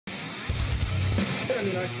I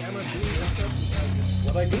mean, our camera crew and stuff is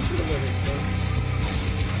what I do for the living. So.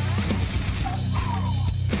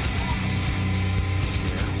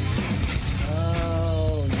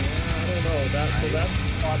 Oh, yeah, I don't know.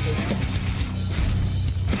 That's awesome.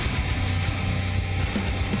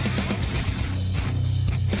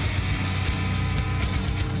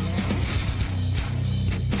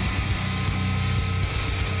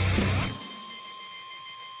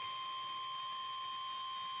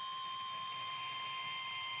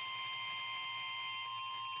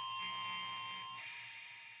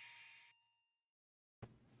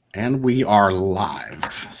 And we are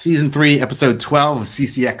live. Season 3, Episode 12 of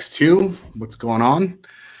CCX2. What's going on?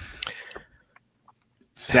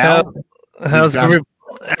 Sal, how's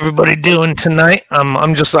everybody doing tonight? I'm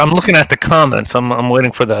looking at the comments. I'm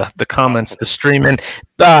waiting for the comments to stream in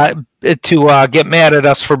to get mad at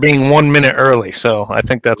us for being 1 minute early. So I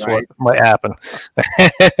think that's right. What might happen.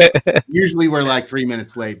 Usually we're like 3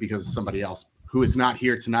 minutes late because of somebody else who is not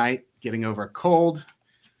here tonight, getting over a cold.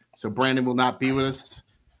 So Brandon will not be with us.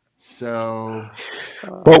 So,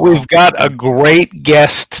 but we've got a great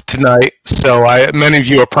guest tonight. So many of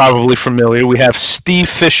you are probably familiar. We have Steve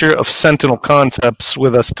Fisher of Sentinel Concepts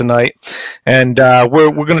with us tonight, and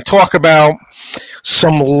we're going to talk about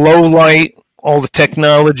some low light, all the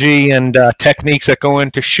technology and techniques that go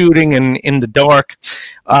into shooting and in the dark.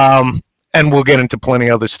 And we'll get into plenty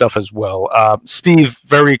of other stuff as well. Steve,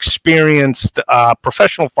 very experienced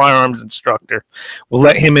professional firearms instructor. We'll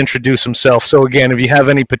let him introduce himself. So again, if you have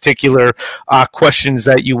any particular questions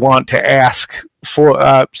that you want to ask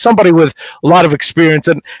for somebody with a lot of experience,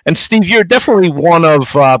 and Steve, you're definitely one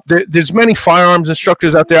of, there's many firearms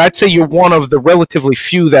instructors out there. I'd say you're one of the relatively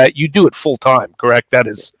few that you do it full time, correct? That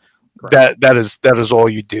is that is all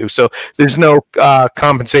you do. So there's no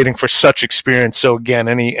compensating for such experience. So again,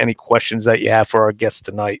 any questions that you have for our guests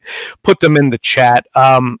tonight, put them in the chat.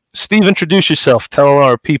 Steve, introduce yourself. Tell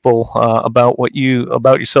our people about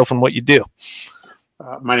yourself and what you do.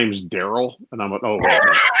 My name is Daryl, and I'm wrong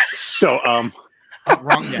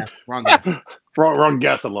guest. Wrong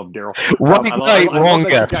guest. I love Daryl. Wrong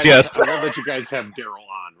guest. Yes. I love that you guys have Daryl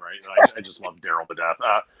on. Right. I just love Daryl to death.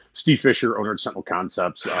 Steve Fisher, owner of Sentinel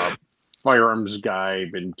Concepts, firearms guy,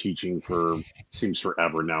 been teaching for seems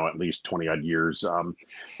forever now, at least 20 odd years,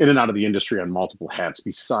 in and out of the industry on multiple hats.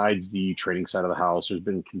 Besides the training side of the house, there's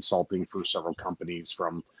been consulting for several companies,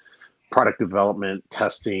 from product development,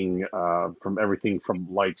 testing, from everything from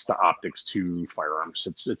lights to optics to firearms.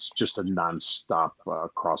 It's just a nonstop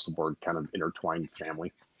across the board kind of intertwined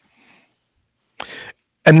family.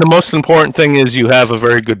 And the most important thing is you have a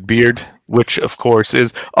very good beard, which of course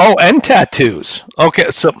is, and tattoos.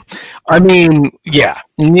 Okay, so, I mean, yeah.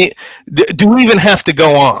 Do we even have to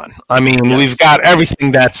go on? I mean, yes. We've got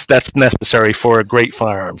everything that's necessary for a great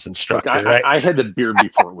firearms instructor. Look, right? I had the beard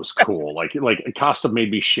before it was cool. Like Acosta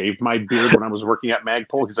made me shave my beard when I was working at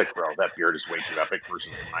Magpul. He's like, bro, that beard is way too epic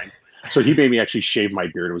versus mine. So he made me actually shave my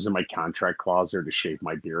beard. It was in my contract clause there to shave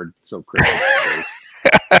my beard. So crazy.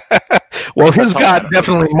 Well, his got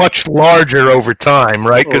definitely much larger over time,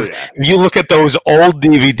 right? Because you look at those old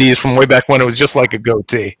DVDs from way back when, it was just like a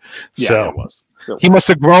goatee. Yeah, so it was. He must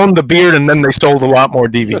have grown the beard, and then they sold a lot more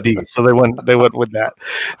DVDs, so they went with that.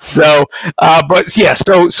 So, but yeah,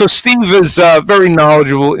 so Steve is a very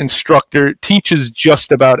knowledgeable instructor, teaches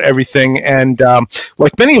just about everything, and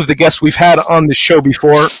like many of the guests we've had on the show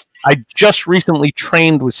before, I just recently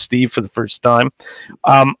trained with Steve for the first time.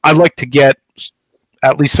 I like to get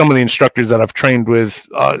at least some of the instructors that I've trained with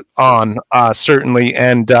certainly.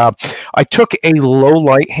 And I took a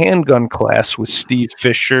low-light handgun class with Steve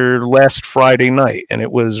Fisher last Friday night, and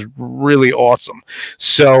it was really awesome.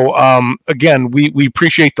 So, again, we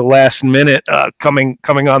appreciate the last minute coming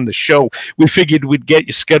on the show. We figured we'd get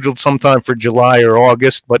you scheduled sometime for July or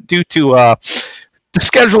August, but due to the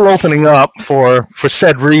schedule opening up for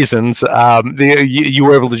said reasons, you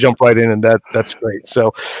were able to jump right in, and that's great.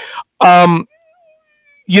 So,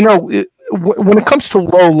 when it comes to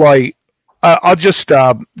low light, I'll just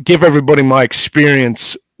give everybody my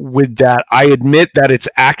experience with that. I admit that it's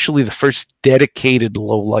actually the first dedicated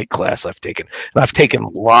low light class I've taken. And I've taken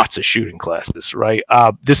lots of shooting classes, right?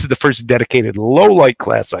 This is the first dedicated low light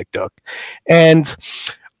class I took. And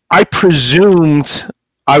I presumed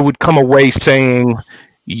I would come away saying,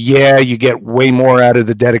 yeah, you get way more out of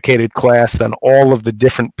the dedicated class than all of the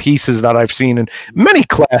different pieces that I've seen in many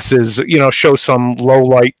classes, show some low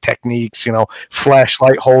light techniques,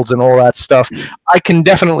 flashlight holds and all that stuff. I can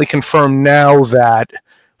definitely confirm now that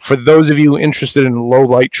for those of you interested in low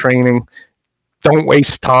light training, don't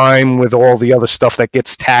waste time with all the other stuff that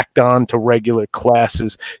gets tacked on to regular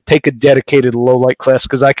classes. Take a dedicated low light class,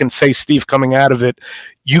 because I can say, Steve, coming out of it,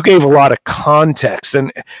 you gave a lot of context.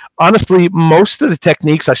 And honestly, most of the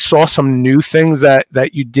techniques, I saw some new things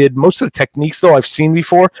that you did. Most of the techniques, though, I've seen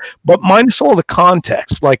before, but minus all the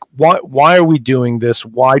context, like why are we doing this?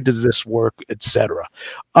 Why does this work, etc.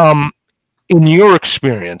 In your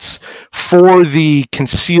experience, for the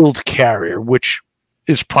concealed carrier, which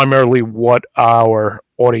is primarily what our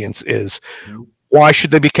audience is, why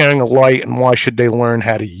should they be carrying a light, and why should they learn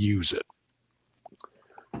how to use it?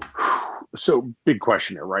 So big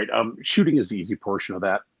question here, right? Shooting is the easy portion of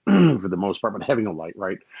that for the most part, but having a light,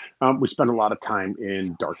 right? We spend a lot of time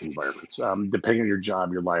in dark environments. Depending on your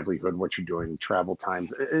job, your livelihood, what you're doing, travel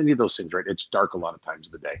times, any of those things, right? It's dark a lot of times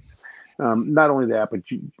of the day. Not only that,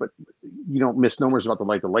 but misnomers about the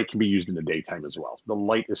light. The light can be used in the daytime as well. The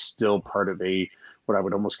light is still part of what I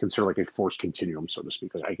would almost consider like a force continuum, so to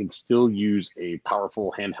speak. Like I can still use a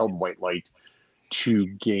powerful handheld white light to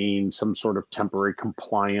gain some sort of temporary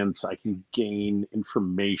compliance. I can gain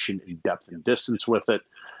information in depth and distance with it.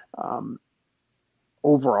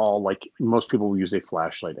 Overall, like most people will use a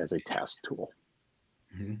flashlight as a task tool.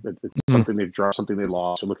 It's something they've dropped, something they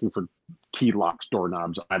lost. They're looking for key locks,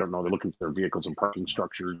 doorknobs. I don't know. They're looking for their vehicles and parking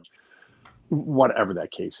structures, whatever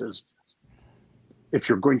that case is. If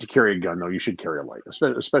you're going to carry a gun, though, you should carry a light,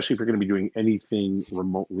 especially if you're going to be doing anything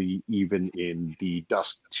remotely, even in the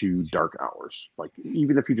dusk to dark hours. Like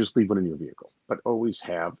even if you just leave one in your vehicle, but always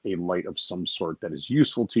have a light of some sort that is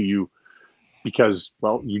useful to you, because,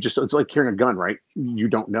 well, it's like carrying a gun, right? You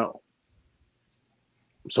don't know.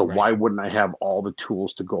 So why wouldn't I have all the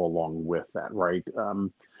tools to go along with that, right?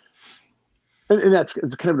 And it's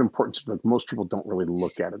kind of an important. Like most people don't really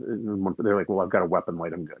look at it. They're like, well, I've got a weapon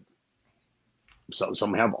light, I'm good. So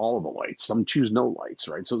some have all of the lights, some choose no lights,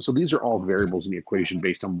 right? So these are all variables in the equation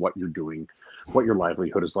based on what you're doing, what your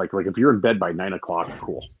livelihood is like. Like if you're in bed by 9 o'clock,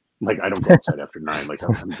 cool. Like I don't go outside after 9. Like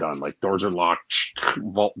I'm done. Like doors are locked,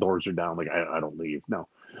 vault doors are down. Like I don't leave. No.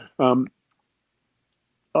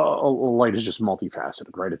 A light is just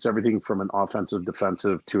multifaceted, right? It's everything from an offensive,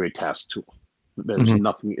 defensive to a task tool. There's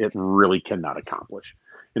nothing it really cannot accomplish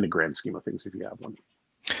in the grand scheme of things if you have one.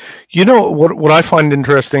 You know, what I find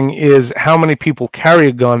interesting is how many people carry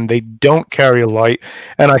a gun, they don't carry a light.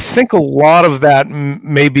 And I think a lot of that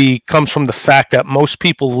maybe comes from the fact that most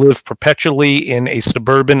people live perpetually in a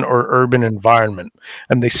suburban or urban environment,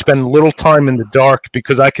 and they spend little time in the dark,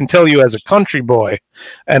 because I can tell you as a country boy,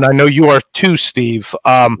 and I know you are too, Steve,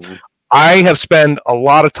 I have spent a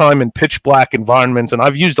lot of time in pitch black environments, and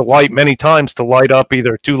I've used a light many times to light up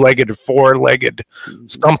either a two-legged or four-legged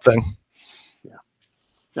something.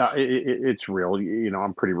 No, it's real.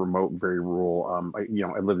 I'm pretty remote and very rural.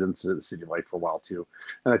 I lived in the city life for a while too.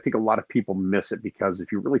 And I think a lot of people miss it, because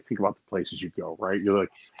if you really think about the places you go, right, you're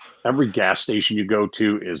like, every gas station you go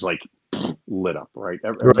to is like lit up, right?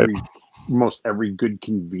 Most every good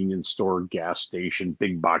convenience store, gas station,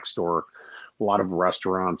 big box store, a lot of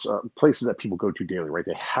restaurants, places that people go to daily, right?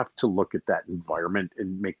 They have to look at that environment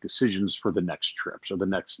and make decisions for the next trips or the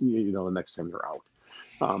next, the next time they're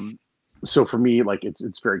out. So for me, like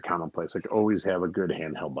it's very commonplace. Like always have a good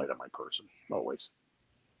handheld light on my person, always.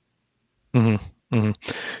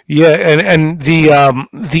 Yeah, and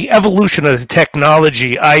the evolution of the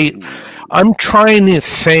technology. I'm trying to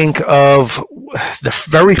think of the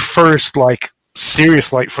very first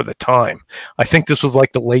serious light for the time. I think this was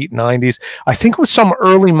like the late 90s. I think it was some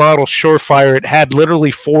early model Surefire. It had literally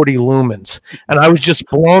 40 lumens, and I was just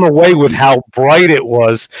blown away with how bright it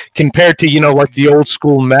was compared to like the old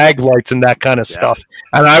school mag lights and that kind of stuff.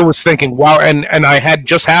 And I was thinking, wow. And I had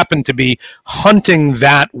just happened to be hunting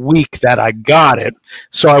that week that I got it,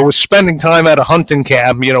 so I was spending time at a hunting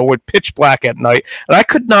cab, with pitch black at night, and I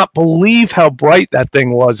could not believe how bright that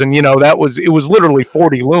thing was. And it was literally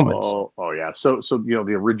 40 lumens. Oh yeah. So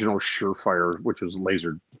the original Surefire, which was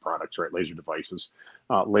laser products, right? Laser devices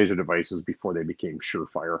before they became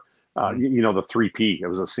Surefire. The 3P, it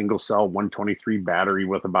was a single cell 123 battery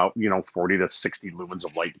with about 40 to 60 lumens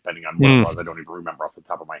of light, depending on what it was. I don't even remember off the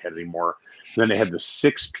top of my head anymore. Then they had the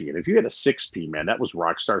 6P, and if you had a 6P, man, that was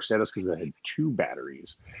rock star status, because it had 2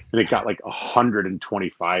 batteries, and it got like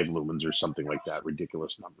 125 lumens or something like that.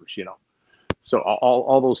 Ridiculous numbers, So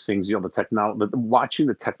all those things, watching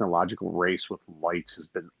the technological race with lights has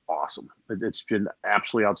been awesome. It's been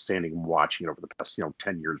absolutely outstanding watching it over the past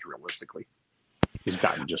 10 years. Realistically, it's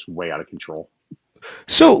gotten just way out of control.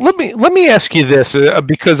 So let me ask you this,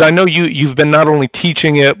 because I know you've been not only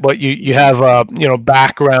teaching it, but you have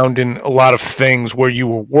background in a lot of things where you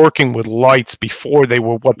were working with lights before they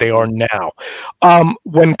were what they are now.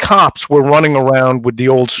 When cops were running around with the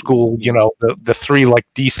old school, the three like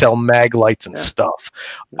D-cell mag lights and stuff.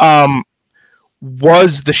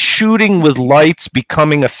 Was the shooting with lights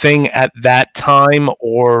becoming a thing at that time,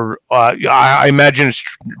 or I imagine it's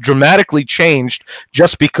dramatically changed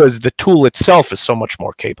just because the tool itself is so much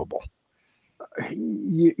more capable?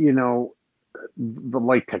 The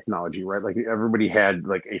light technology, right? Like everybody had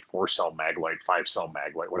like a 4-cell mag light, 5-cell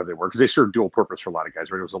mag light, whatever they were, because they served dual purpose for a lot of guys,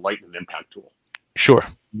 right? It was a light and an impact tool. Sure.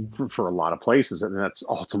 For a lot of places, and that's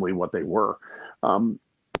ultimately what they were.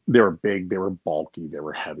 They were big, they were bulky, they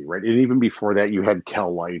were heavy, right? And even before that, you had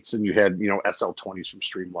Kel lights, and you had SL20s from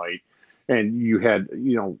Streamlight, and you had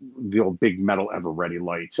the old big metal Ever Ready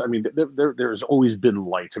lights. I mean, there's always been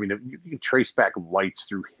lights. I mean, you can trace back lights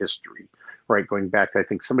through history, right? Going back, I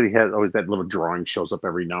think somebody has always that little drawing shows up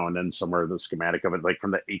every now and then somewhere, the schematic of it, like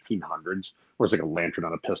from the 1800s, where it's like a lantern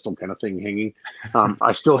on a pistol kind of thing hanging.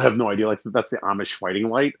 I still have no idea. Like that's the Amish fighting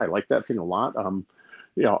light. I like that thing a lot.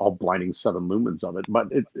 All blinding 7 lumens of it, but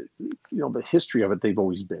the history of it, they've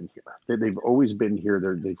always been here. They've always been here.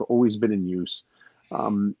 They've always been in use.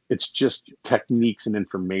 It's just techniques and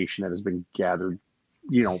information that has been gathered,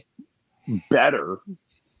 better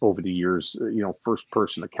over the years. First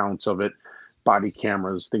person accounts of it, body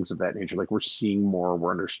cameras, things of that nature. Like we're seeing more,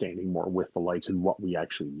 we're understanding more with the lights and what we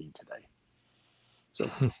actually need today. So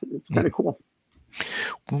it's kind of cool.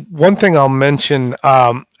 One thing I'll mention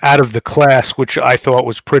out of the class, which I thought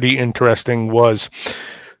was pretty interesting, was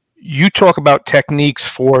you talk about techniques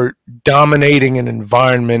for dominating an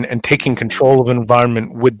environment and taking control of an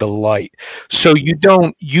environment with the light. So you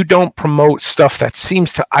don't promote stuff that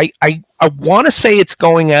seems to I want to say it's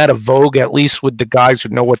going out of vogue, at least with the guys who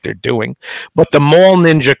know what they're doing. But the mall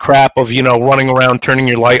ninja crap of running around, turning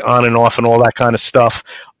your light on and off, and all that kind of stuff.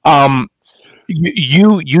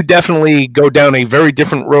 You definitely go down a very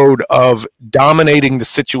different road of dominating the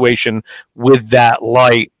situation with that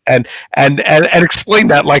light, and explain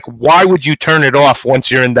that. Like, why would you turn it off once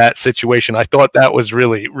you're in that situation? I thought that was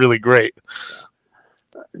really, really great.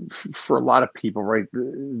 For a lot of people, right,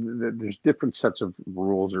 there's different sets of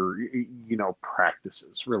rules or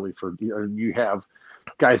practices. Really, for you have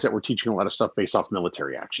guys that were teaching a lot of stuff based off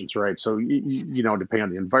military actions, right? So depending on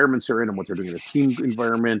the environments they're in and what they're doing in a team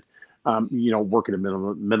environment. Work at a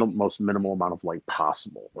most minimal amount of light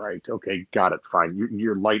possible, right? Okay, got it, fine.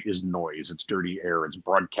 Your light is noise, it's dirty air, it's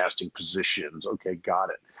broadcasting positions. Okay, got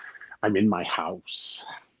it. I'm in my house.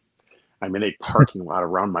 I'm in a parking lot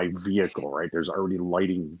around my vehicle, right? There's already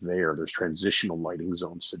lighting there. There's transitional lighting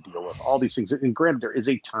zones to deal with, all these things. And granted, there is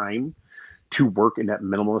a time to work in that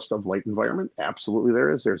minimalist of light environment. Absolutely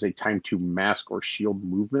there is. There's a time to mask or shield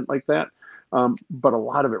movement like that. But a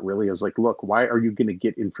lot of it really is like, look, why are you going to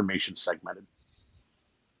get information segmented?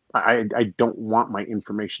 I don't want my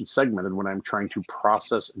information segmented when I'm trying to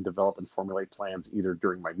process and develop and formulate plans, either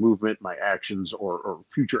during my movement, my actions, or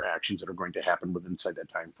future actions that are going to happen within inside that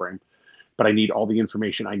time frame. But I need all the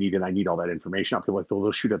information I need, and I need all that information. I'll feel like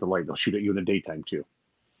they'll shoot at the light. They'll shoot at you in the daytime too.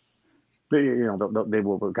 They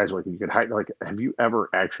will. Guys are like, you can hide. Like, have you ever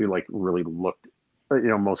actually like really looked?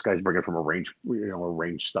 Most guys bring it from a range, a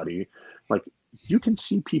range study. Like, you can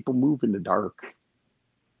see people move in the dark.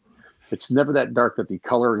 It's never that dark that the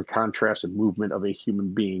color and contrast and movement of a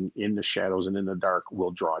human being in the shadows and in the dark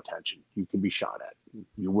will draw attention. You can be shot at.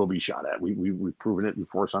 You will be shot at. We've proven it in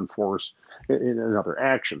force on force and other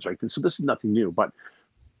actions, right? So this is nothing new, but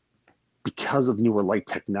because of newer light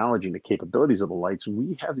technology and the capabilities of the lights,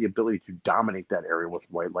 we have the ability to dominate that area with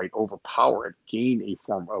white light, overpower it, gain a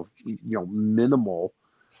form of minimal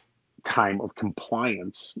time of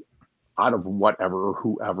compliance out of whatever or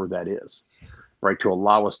whoever that is, right? To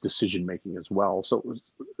allow us decision making as well. So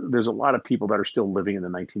there's a lot of people that are still living in the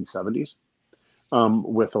 1970s.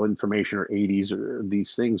 With information, or 80s, or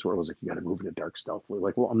these things where it was like, you got to move in the dark stealthily.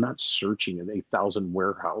 Like, well, I'm not searching an 8,000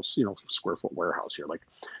 warehouse, square foot warehouse here. Like,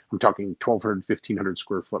 I'm talking 1,200, 1,500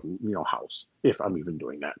 square foot, house, if I'm even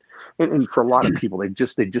doing that. And for a lot of people, they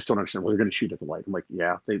just don't understand. Well, they're going to shoot at the light. I'm like,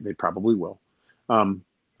 yeah, they probably will. When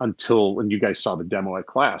you guys saw the demo at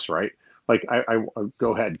class, right? Like, I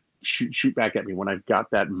go ahead, shoot back at me when I've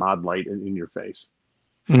got that mod light in your face.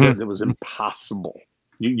 Mm-hmm. It was impossible.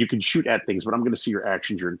 You can shoot at things, but I'm going to see your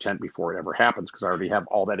actions, your intent before it ever happens, because I already have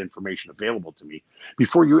all that information available to me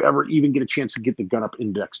before you ever even get a chance to get the gun up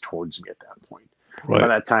indexed towards me at that point. Right. By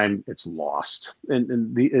that time, it's lost.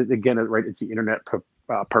 And again, right, it's the internet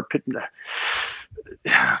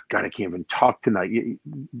God, I can't even talk tonight.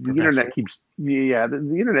 The internet keeps, the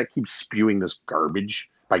internet keeps spewing this garbage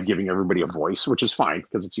by giving everybody a voice, which is fine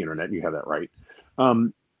because it's the internet. And you have that right.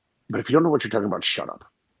 But if you don't know what you're talking about, shut up.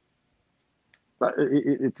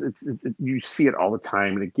 You see it all the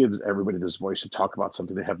time, and it gives everybody this voice to talk about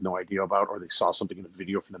something they have no idea about, or they saw something in a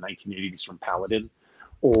video from the 1980s from Paladin,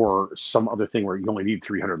 or some other thing where you only need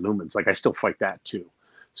 300 lumens. Like, I still fight that too.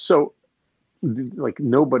 So, like,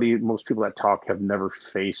 most people that talk have never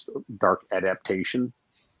faced dark adaptation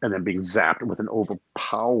and then being zapped with an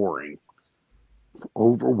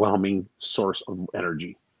overwhelming source of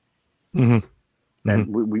energy. Mm-hmm. And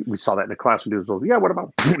we saw that in the class. And he was, yeah, what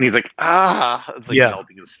about? And he's like, it's like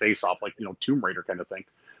melting his face off, like, Tomb Raider kind of thing,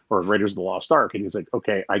 or Raiders of the Lost Ark. And he's like,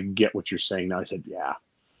 okay, I get what you're saying now. I said, yeah.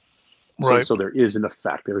 Right. So there is an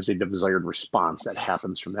effect. There is a desired response that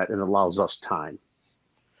happens from that, and allows us time.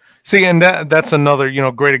 See, and that's another,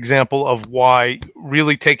 great example of why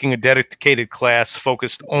really taking a dedicated class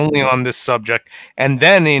focused only on this subject, and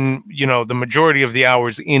then in, the majority of the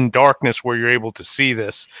hours in darkness where you're able to see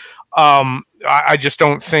this. I just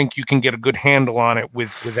don't think you can get a good handle on it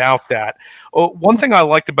without that. One thing I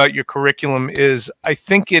liked about your curriculum is I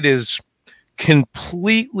think it is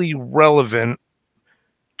completely relevant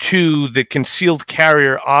to the concealed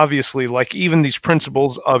carrier, obviously, like even these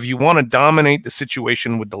principles of you want to dominate the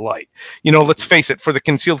situation with the light. Let's face it, for the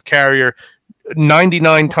concealed carrier,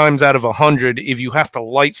 99 times out of 100, if you have to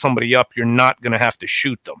light somebody up, you're not going to have to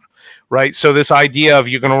shoot them, right? So this idea of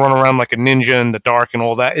you're going to run around like a ninja in the dark and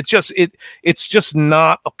all that, it's just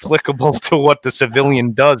not applicable to what the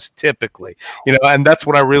civilian does typically, and that's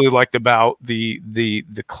what I really liked about the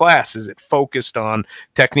class, is it focused on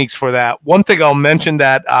techniques for that. One thing I'll mention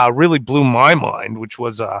that really blew my mind, which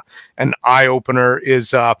was an eye-opener,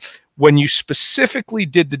 is when you specifically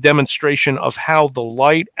did the demonstration of how the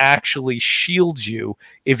light actually shields you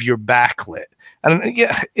if you're backlit. And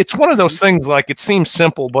yeah, it's one of those things, like, it seems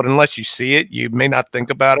simple, but unless you see it, you may not think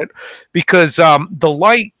about it, because the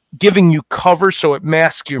light giving you cover so it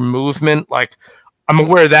masks your movement, like, I'm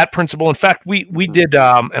aware of that principle. In fact, we did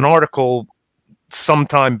an article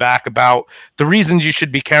sometime back about the reasons you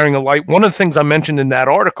should be carrying a light. One of the things I mentioned in that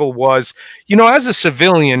article was, as a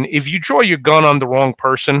civilian, if you draw your gun on the wrong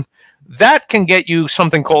person, that can get you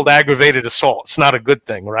something called aggravated assault. It's not a good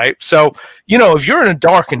thing, right? So, if you're in a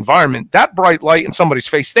dark environment, that bright light in somebody's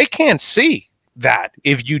face, they can't see that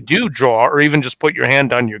if you do draw or even just put your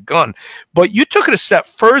hand on your gun. But you took it a step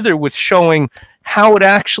further with showing how it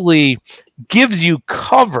actually gives you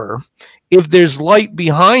cover if there's light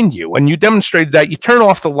behind you. And you demonstrated that. You turn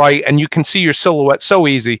off the light and you can see your silhouette so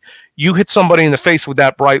easy. You hit somebody in the face with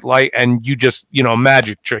that bright light and you just,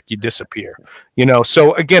 magic trick, you disappear.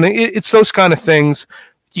 So again, it's those kind of things.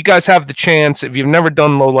 You guys have the chance. If you've never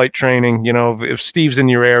done low light training, if Steve's in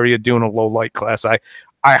your area doing a low light class, I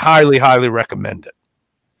highly, highly recommend it.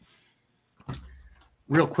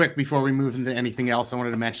 Real quick, before we move into anything else, I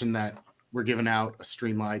wanted to mention that we're giving out a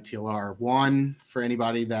Streamlight TLR1 for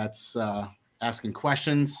anybody that's asking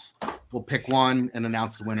questions. We'll pick one and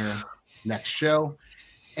announce the winner next show.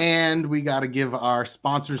 And we got to give our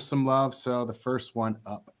sponsors some love. So the first one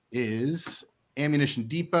up is Ammunition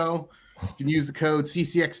Depot. You can use the code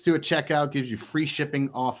CCX2 at checkout. Gives you free shipping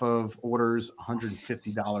off of orders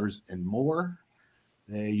 $150 and more.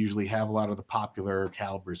 They usually have a lot of the popular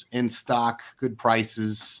calibers in stock. Good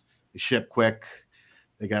prices. They ship quick.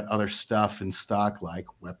 They got other stuff in stock like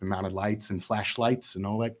weapon-mounted lights and flashlights and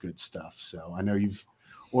all that good stuff. So I know you've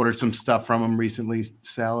ordered some stuff from them recently,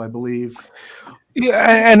 Sal, I believe.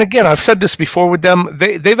 Yeah, and again, I've said this before with them.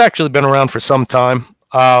 They've actually been around for some time.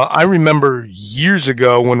 I remember years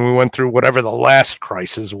ago when we went through whatever the last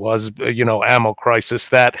crisis was, ammo crisis,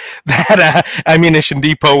 that Ammunition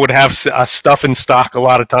Depot would have stuff in stock a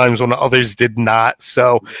lot of times when others did not.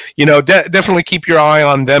 So, definitely keep your eye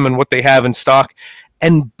on them and what they have in stock.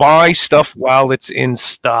 And buy stuff while it's in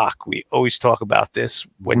stock. We always talk about this.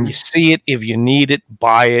 When you see it, if you need it,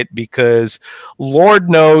 buy it, because Lord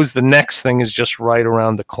knows the next thing is just right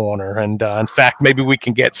around the corner. And in fact, maybe we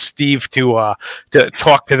can get Steve to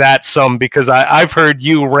talk to that some, because I've heard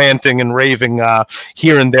you ranting and raving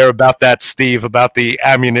here and there about that, Steve, about the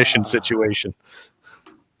ammunition situation.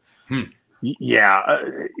 Yeah.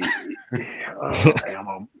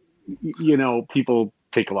 Ammo. People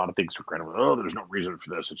take a lot of things for granted. Oh, there's no reason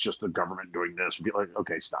for this. It's just the government doing this. Be like,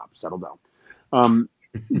 okay, stop, settle down.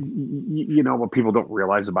 What people don't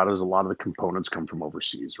realize about it is a lot of the components come from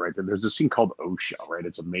overseas, right? There's this thing called OSHA, right?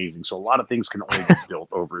 It's amazing. So a lot of things can only be built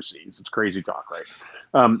overseas. It's crazy talk, right?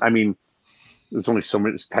 There's only so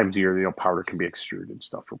many times a year, powder can be extruded and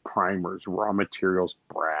stuff for primers, raw materials,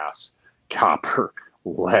 brass, copper,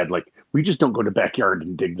 lead. Like, we just don't go to backyard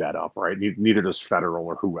and dig that up, right? Neither does federal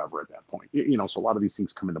or whoever at that point. So a lot of these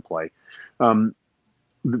things come into play.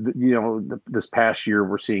 This past year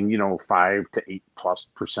we're seeing 5 to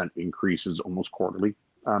 8+% increases almost quarterly,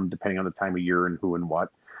 depending on the time of year and who and what.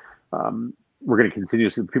 We're going to continue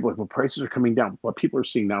to see people like, well, prices are coming down. What people are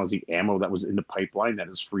seeing now is the ammo that was in the pipeline that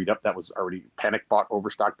is freed up, that was already panic bought,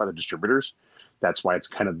 overstocked by the distributors. That's why it's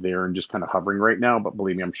kind of there and just kind of hovering right now. But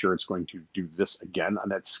believe me, I'm sure it's going to do this again on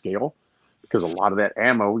that scale, because a lot of that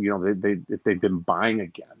ammo, if they've been buying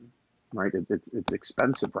again, right? It's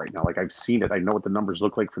expensive right now. Like, I've seen it. I know what the numbers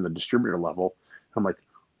look like from the distributor level. I'm like,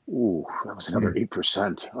 ooh, that was another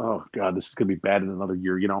 8%. Oh God, this is going to be bad in another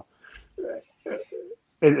year,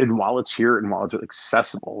 And while it's here and while it's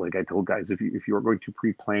accessible, like I told guys, if you are going to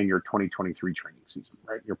pre-plan your 2023 training season,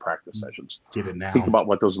 right, your practice sessions, Get it now. think about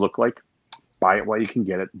what those look like. Buy it while you can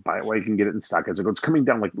get it. Buy it while you can get it in stock. As it goes, it's coming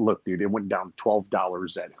down. Like, look, dude, it went down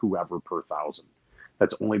 $12 at whoever per 1,000.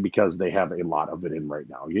 That's only because they have a lot of it in right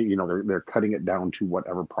now. They're cutting it down to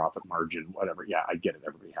whatever profit margin, whatever. Yeah, I get it.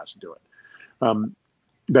 Everybody has to do it.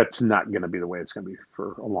 That's not going to be the way it's going to be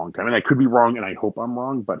for a long time. And I could be wrong, and I hope I'm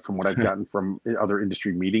wrong. But from what I've gotten from other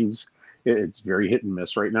industry meetings, it's very hit and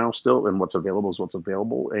miss right now still. And what's available is what's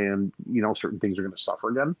available. And, certain things are going to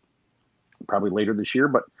suffer again, probably later this year.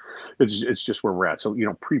 But it's just where we're at. So,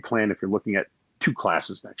 pre-plan if you're looking at 2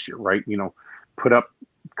 classes next year, right? Put up,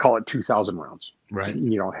 call it 2,000 rounds. Right.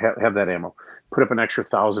 Have that ammo. Put up an extra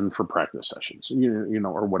 1,000 for practice sessions,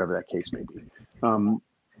 or whatever that case may be.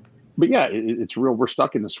 But yeah, it's real. We're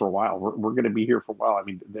stuck in this for a while. We're going to be here for a while. I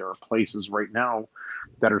mean, there are places right now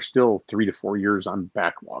that are still 3 to 4 years on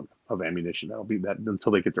backlog of ammunition. That'll be that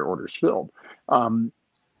until they get their orders filled.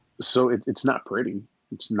 So it's not pretty.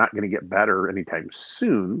 It's not going to get better anytime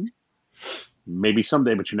soon. Maybe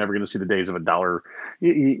someday, but you're never going to see the days of $1,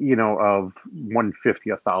 of 150,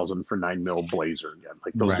 1,000 for 9mm Blazer again.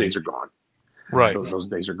 Like, those days are gone. Right. Those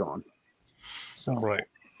days are gone. So.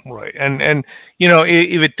 Right. And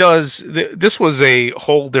if it does, this was a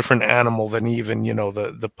whole different animal than even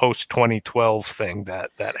the post 2012 thing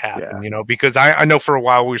that happened. Because I know for a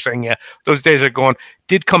while we were saying, yeah, those days are gone.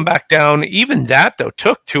 Did come back down. Even that though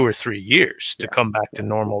took 2 or 3 years to come back to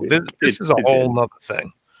normal. This is a whole nother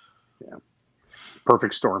thing. Yeah.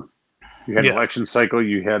 Perfect storm. You had an election cycle.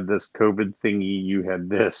 You had this COVID thingy. You had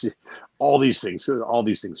this. All these things fell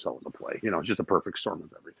into play. It's just a perfect storm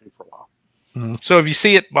of everything for a while. So if you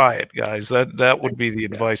see it, buy it, guys. That would be the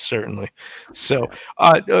advice, certainly. So,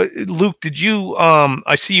 Luke, did you?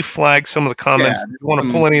 I see you flag some of the comments. Do you want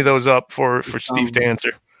to pull any of those up for Steve to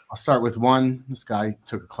answer? I'll start with one. This guy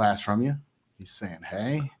took a class from you. He's saying,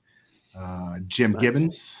 "Hey, Jim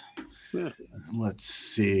Gibbons." Let's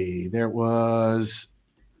see.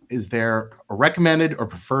 Is there a recommended or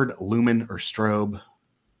preferred lumen or strobe?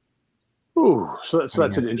 Ooh, so that's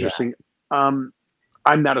an interesting.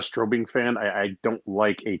 I'm not a strobing fan. I don't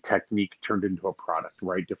like a technique turned into a product,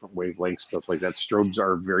 right? Different wavelengths, stuff like that. Strobes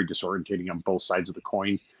are very disorientating on both sides of the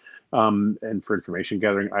coin. And for information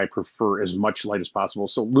gathering, I prefer as much light as possible.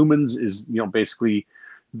 So lumens is, basically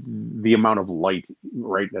the amount of light,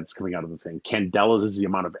 right, that's coming out of the thing. Candelas is the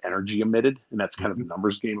amount of energy emitted, and that's kind of the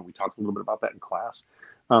numbers game, and we talked a little bit about that in class.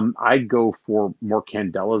 I go for more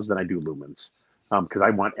candelas than I do lumens, because I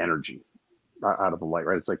want energy out of the light,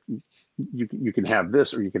 right? It's like you can have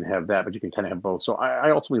this or you can have that, but you can kind of have both. So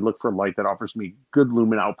I ultimately look for light that offers me good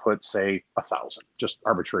lumen output, say 1,000, just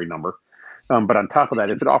arbitrary number. But on top of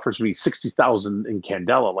that, if it offers me 60,000 in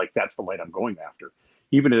candela, like, that's the light I'm going after.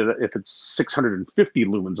 Even if it's 650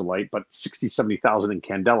 lumens of light, but 60, 70,000 in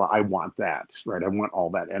candela, I want that, right? I want all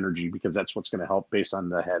that energy, because that's what's going to help based on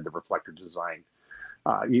the head, the reflector design,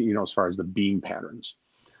 as far as the beam patterns.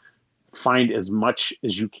 Find as much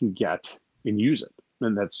as you can get and use it.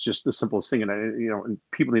 And that's just the simplest thing. And and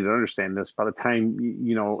people need to understand this. By the time,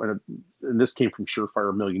 and this came from Surefire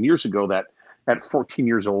a million years ago, that at 14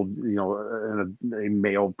 years old, a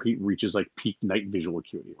male reaches like peak night visual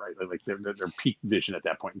acuity, right? Like their peak vision at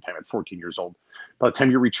that point in time at 14 years old. By the time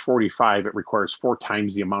you reach 45, it requires 4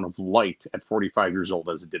 times the amount of light at 45 years old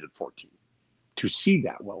as it did at 14 to see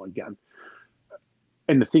that well again.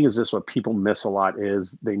 And the thing is this, what people miss a lot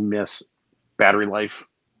is they miss battery life.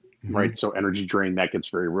 Right. So energy drain, that gets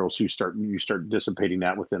very real. So you start dissipating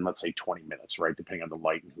that within, let's say, 20 minutes, right? Depending on the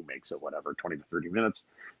light and who makes it, whatever, 20 to 30 minutes.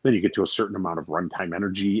 Then you get to a certain amount of runtime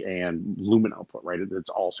energy and lumen output, right?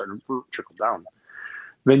 It's all starting to trickle down.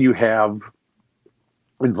 Then you have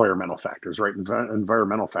environmental factors, right?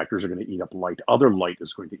 Environmental factors are going to eat up light. Other light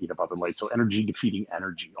is going to eat up other light. So energy defeating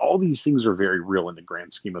energy. All these things are very real in the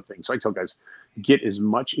grand scheme of things. So I tell guys, get as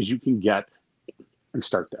much as you can get and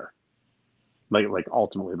start there. Like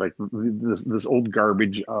ultimately, like this old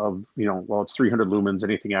garbage of, well, it's 300 lumens.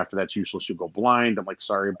 Anything after that's useless. You'll go blind. I'm like,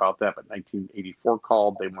 sorry about that, but 1984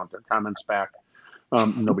 called. They want their comments back.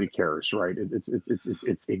 Nobody cares, right?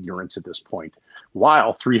 It's ignorance at this point.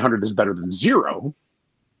 While 300 is better than 0,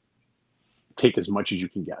 take as much as you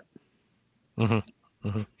can get. Mm-hmm.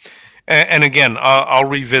 Mm-hmm. And again, I'll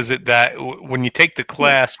revisit that. When you take the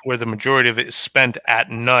class where the majority of it is spent at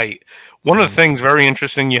night, one of the things very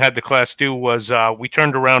interesting you had the class do was we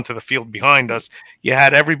turned around to the field behind us. You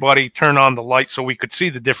had everybody turn on the light so we could see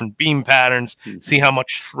the different beam patterns, see how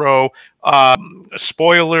much throw.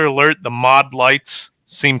 Spoiler alert, the mod lights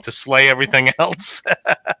seem to slay everything else.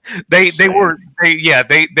 they were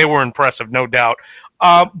impressive, no doubt.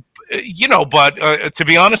 But to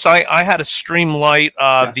be honest, I had a Streamlight,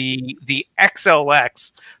 the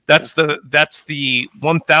XLX. That's the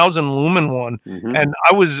 1000 lumen one, and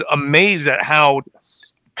I was amazed at how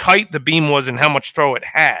tight the beam was and how much throw it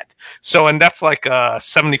had. So, and that's like a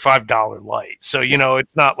 $75 light. So,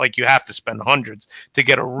 it's not like you have to spend hundreds to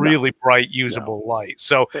get a really bright, usable light.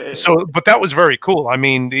 So, but that was very cool. I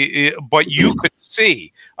mean, but you could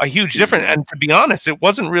see a huge difference. And to be honest, it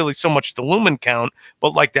wasn't really so much the lumen count,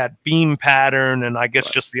 but like that beam pattern, and I guess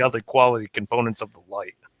just the other quality components of the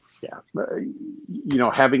light. Yeah,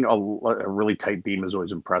 having a really tight beam is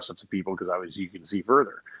always impressive to people because you can see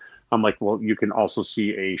further. I'm like, well, you can also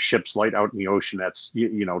see a ship's light out in the ocean that's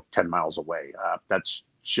 10 miles away. That's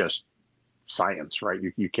just science, right?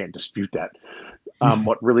 You can't dispute that.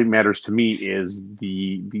 What really matters to me is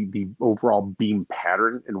the overall beam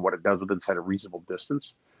pattern and what it does with inside a reasonable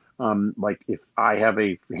distance. Like if I have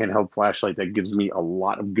a handheld flashlight that gives me a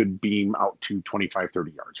lot of good beam out to 25,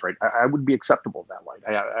 30 yards, right? I would be acceptable with that light.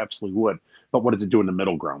 I absolutely would. But what does it do in the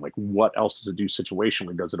middle ground? Like what else does it do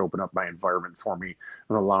situationally? Does it open up my environment for me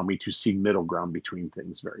and allow me to see middle ground between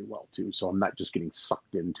things very well too? So I'm not just getting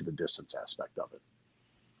sucked into the distance aspect of it.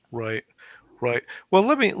 Right. Right. Well,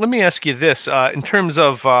 let me ask you this: in terms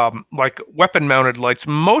of like weapon-mounted lights,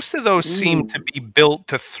 most of those seem to be built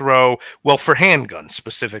to throw. Well, for handguns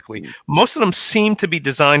specifically, most of them seem to be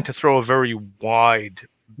designed to throw a very wide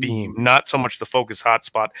beam, not so much the focus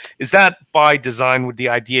hotspot. Is that by design with the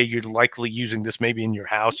idea you're likely using this maybe in your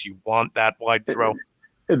house? You want that wide throw?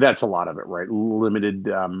 That's a lot of it, right? Limited,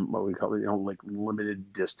 what we call it, like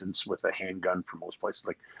limited distance with a handgun for most places.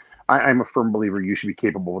 Like I'm a firm believer you should be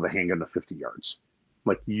capable with a handgun to 50 yards.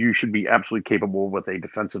 Like you should be absolutely capable with a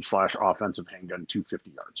defensive/offensive handgun to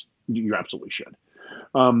 50 yards. You absolutely should.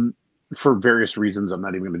 For various reasons, I'm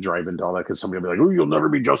not even going to drive into all that because somebody will be like, "Oh, you'll never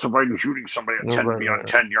be justified in shooting somebody at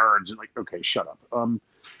 10 yards." And like, okay, shut up.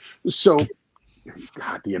 So,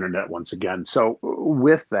 God, the internet once again. So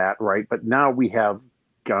with that, right? But now we have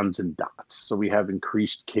guns and dots. So we have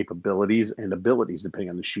increased capabilities and abilities depending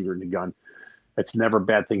on the shooter and the gun. It's never a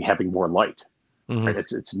bad thing having more light. Right?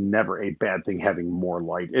 It's never a bad thing having more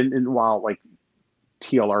light. And while like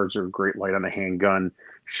TLRs are a great light on a handgun,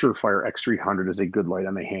 Surefire X300 is a good light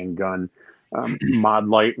on a handgun. Mod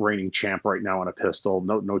light reigning champ right now on a pistol.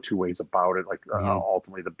 No two ways about it. Like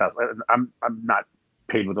ultimately the best. I'm not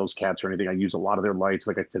paid with those cats or anything. I use a lot of their lights.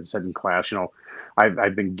 Like I said in class,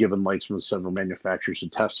 I've been given lights from several manufacturers to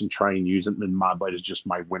test and try and use it. And mod light is just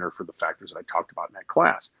my winner for the factors that I talked about in that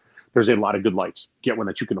class. There's a lot of good lights. Get one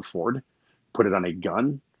that you can afford. Put it on a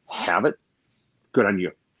gun. Have it. Good on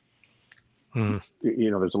you.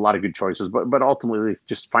 There's a lot of good choices, but ultimately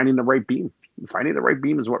just finding the right beam. Finding the right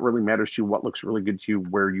beam is what really matters to you. What looks really good to you.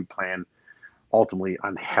 Where you plan ultimately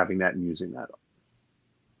on having that and using that.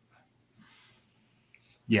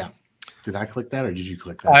 Yeah. Did I click that or did you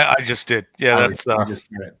click that? I just did. Yeah, that's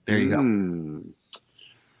there you go.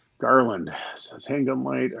 Garland says handgun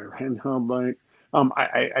light or handheld light.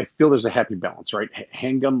 I feel there's a happy balance, right?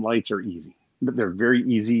 Handgun lights are easy. They're very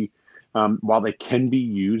easy. While they can be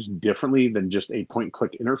used differently than just a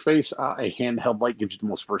point-and-click interface, a handheld light gives you the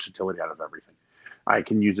most versatility out of everything. I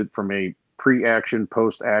can use it from a pre-action,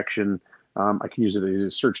 post-action. I can use it as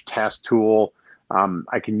a search task tool.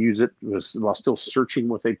 I can use it while still searching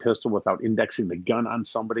with a pistol without indexing the gun on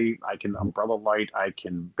somebody. I can umbrella light. I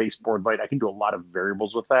can baseboard light. I can do a lot of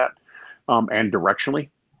variables with that and directionally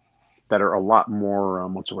that are a lot more,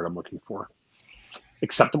 what's the word I'm looking for?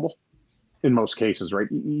 Acceptable. In most cases,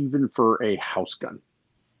 right? Even for a house gun,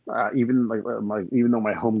 even though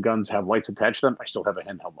my home guns have lights attached to them, I still have a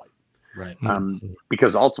handheld light. Right.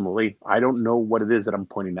 Because ultimately, I don't know what it is that I'm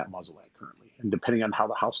pointing that muzzle at currently, and depending on how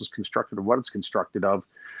the house is constructed or what it's constructed of,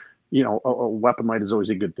 a weapon light is always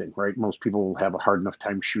a good thing, right? Most people have a hard enough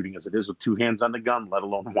time shooting as it is with two hands on the gun, let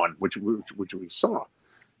alone one, which we saw.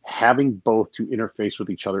 having both to interface with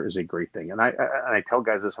each other is a great thing. And I tell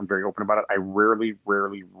guys this, I'm very open about it. I rarely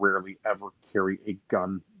ever carry a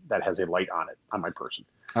gun that has a light on it on my person.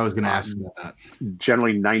 I was going to ask you about that.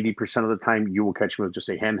 Generally, 90% of the time, you will catch me with just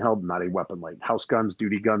a handheld, not a weapon light. House guns,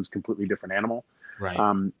 duty guns, completely different animal. Right.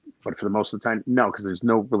 But for the most of the time, no, because there's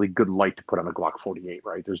no really good light to put on a Glock 48,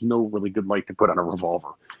 right? There's no really good light to put on a revolver.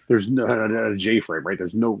 There's no a J-frame, right?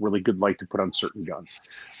 There's no really good light to put on certain guns.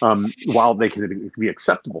 While they can be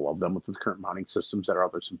acceptable of them with the current mounting systems that are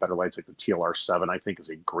out there, some better lights like the TLR7, I think, is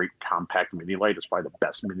a great compact mini light. It's probably the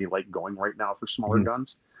best mini light going right now for smaller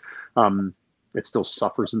guns. It still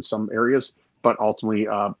suffers in some areas, but ultimately,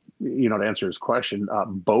 you know, to answer his question,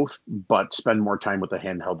 both, but spend more time with a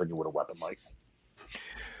handheld than you would a weapon light.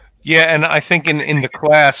 Yeah, and I think in the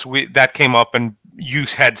class that came up, and you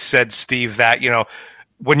had said, Steve, that, you know,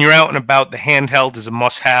 when you're out and about, the handheld is a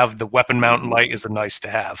must-have. The weapon mount light is a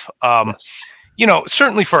nice-to-have. Yes. You know,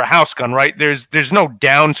 certainly for a house gun, right? There's no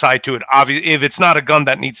downside to it. Obviously, if it's not a gun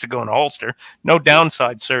that needs to go in a holster, no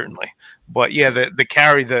downside certainly. But yeah, the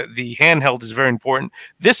carry, the handheld is very important.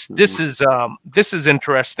 This is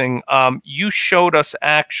interesting. You showed us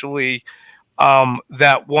actually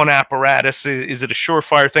that one apparatus. Is it a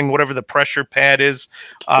Surefire thing? Whatever the pressure pad is.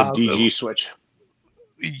 The DG switch.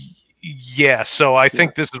 Yeah. So I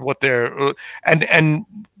think this is what they're and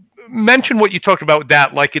mention what you talked about with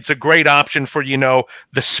that. Like, it's a great option for, you know,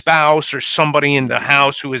 the spouse or somebody in the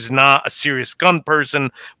house who is not a serious gun person,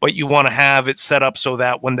 but you want to have it set up so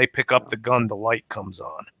that when they pick up the gun, the light comes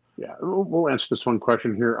on. Yeah, we'll answer this one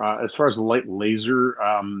question here. As far as the light laser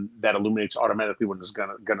that illuminates automatically when this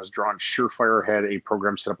gun is drawn, Surefire had a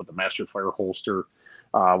program set up with the Master Fire holster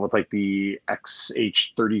with like the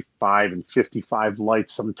XH35 and 55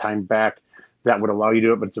 lights some time back that would allow you to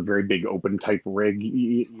do it, but it's a very big open type rig,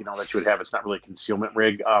 you know, that you would have. It's not really a concealment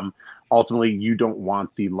rig. Ultimately, you don't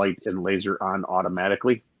want the light and laser on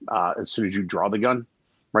automatically as soon as you draw the gun,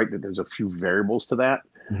 right? There's a few variables to that.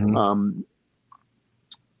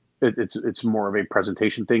 It's more of a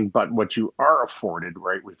presentation thing, but what you are afforded,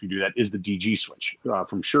 right, if you do that, is the DG switch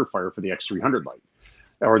from Surefire for the X300 light,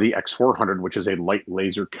 or the X400, which is a light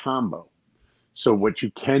laser combo. So what you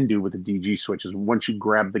can do with the DG switch is once you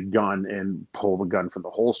grab the gun and pull the gun from the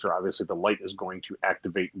holster, obviously the light is going to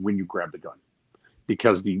activate when you grab the gun,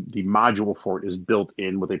 because the module for it is built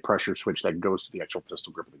in with a pressure switch that goes to the actual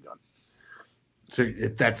pistol grip of the gun. So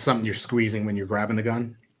if that's something you're squeezing when you're grabbing the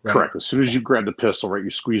gun? Right? Correct. As soon as you grab the pistol, right, you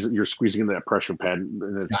squeeze it. You're squeezing into that pressure pad,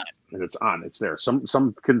 and it's on. It's there. Some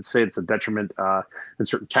can say it's a detriment in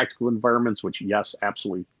certain tactical environments, which, yes,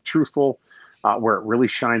 absolutely truthful. Where it really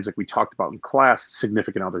shines, like we talked about in class,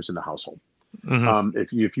 significant others in the household.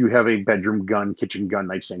 If you have a bedroom gun, kitchen gun,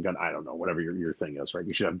 nightstand gun, I don't know, whatever your thing is, right?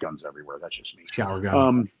 You should have guns everywhere. That's just me. Shower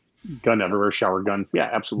gun. Gun everywhere, shower gun. Yeah,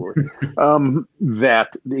 absolutely.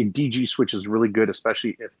 That the DG switch is really good,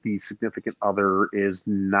 especially if the significant other is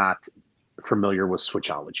not familiar with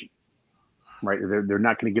switchology, right? They're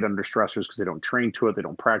not going to get under stressors because they don't train to it. They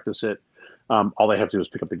don't practice it. All they have to do is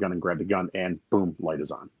pick up the gun and grab the gun, and boom, light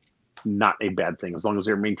is on. Not a bad thing. As long as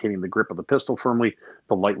they're maintaining the grip of the pistol firmly,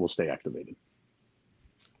 the light will stay activated.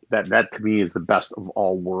 That to me is the best of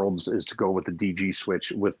all worlds, is to go with the DG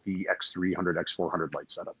switch with the X300, X400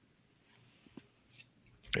 light setup.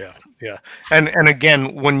 Yeah. And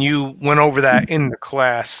again, when you went over that in the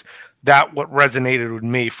class, that what resonated with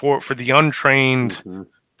me for the untrained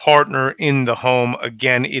partner in the home.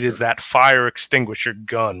 Again, it is that fire extinguisher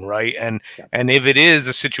gun, right? And if it is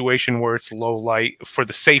a situation where it's low light, for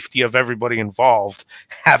the safety of everybody involved,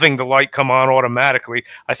 having the light come on automatically,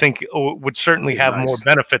 I think would certainly have more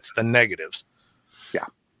benefits than negatives. Yeah,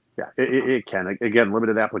 it can. Again,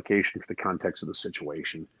 limited application for the context of the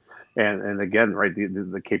situation. And again, right,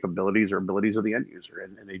 the capabilities or abilities of the end user.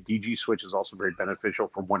 And a DG switch is also very beneficial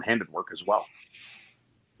for one-handed work as well.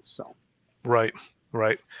 So. Right.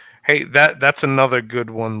 Hey, that's another good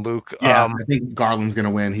one, Luke. Yeah, I think Garland's going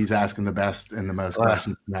to win. He's asking the best and the most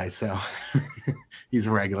questions tonight, so he's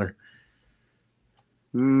a regular.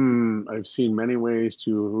 I've seen many ways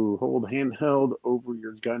to hold handheld over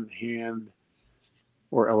your gun hand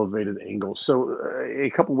or elevated angle. So a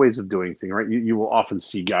couple ways of doing things, right? You will often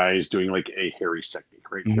see guys doing like a Harry's technique,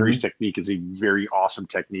 right? Harry's technique is a very awesome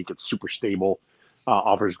technique. It's super stable.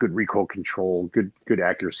 Offers good recoil control, good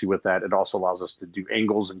accuracy with that. It also allows us to do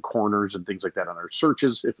angles and corners and things like that on our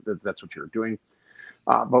searches, if that's what you're doing.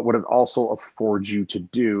 But what it also affords you to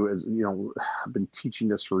do is, you know, I've been teaching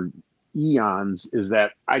this for eons, is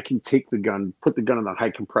that I can take the gun, put the gun in a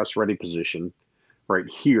high compress ready position right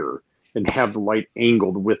here, and have the light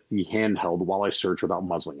angled with the handheld while I search without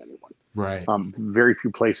muzzling anyone. Right. Very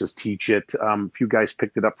few places teach it. A few guys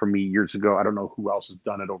picked it up from me years ago. I don't know who else has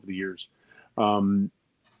done it over the years.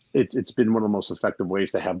 It's been one of the most effective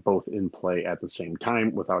ways to have both in play at the same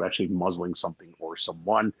time without actually muzzling something or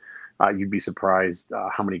someone. You'd be surprised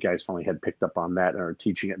how many guys finally had picked up on that and are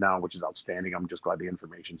teaching it now, which is outstanding. I'm just glad the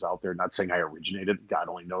information's out there. Not saying I originated. God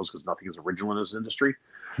only knows, because nothing is original in this industry.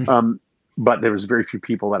 But there was very few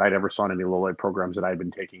people that I'd ever saw in any low-light programs that I'd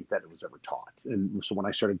been taking that it was ever taught. And so when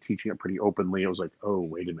I started teaching it pretty openly, I was like, oh,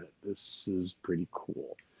 wait a minute, this is pretty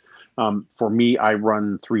cool. For me, I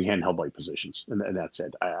run 3 handheld light positions, and that's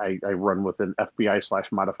it. I run with an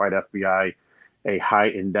FBI/modified FBI, a high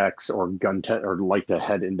index or or light to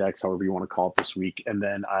head index, however you want to call it this week, and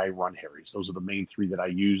then I run Harry's. Those are the main 3 that I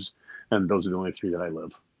use, and those are the only 3 that I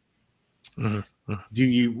live.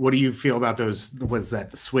 What do you feel about those? What's that?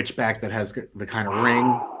 The switchback that has the kind of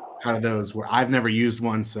ring? How do those work? I've never used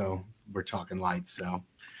one, so we're talking lights. So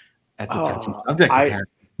that's a touchy subject.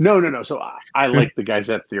 No. So I like the guys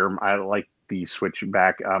at Theorem. I like the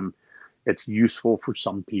switchback. It's useful for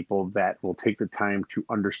some people that will take the time to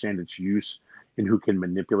understand its use and who can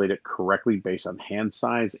manipulate it correctly based on hand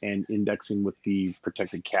size and indexing with the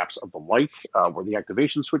protected caps of the light, where the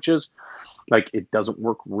activation switch is. Like, it doesn't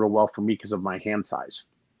work real well for me because of my hand size.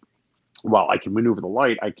 While I can maneuver the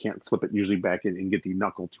light, I can't flip it usually back in and get the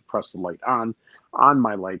knuckle to press the light on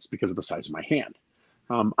my lights because of the size of my hand.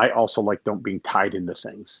 I also don't being tied into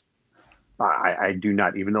things. I do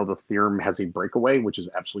not, even though the Theorem has a breakaway, which is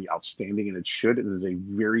absolutely outstanding, and it should, and is a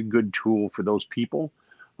very good tool for those people.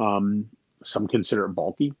 Some consider it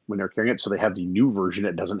bulky when they're carrying it, so they have the new version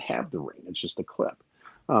that doesn't have the ring. It's just a clip.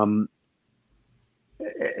 And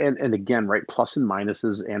again, right, plus and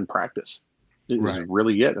minuses and practice is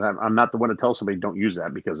really it. And I'm not the one to tell somebody don't use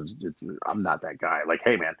that, because I'm not that guy. Like,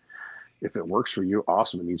 hey, man, if it works for you,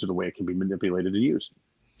 awesome. And these are the way it can be manipulated and used.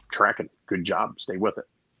 Tracking, good job. Stay with it.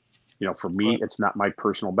 For me, it's not my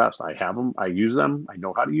personal best. I have them. I use them. I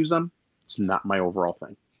know how to use them. It's not my overall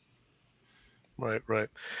thing. Right.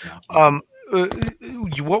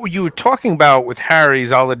 What you were talking about with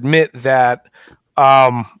Harry's, I'll admit that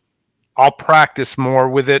I'll practice more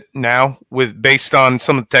with it now, based on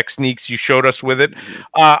some of the techniques you showed us with it.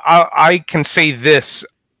 I can say this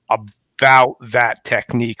about that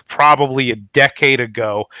technique. Probably a decade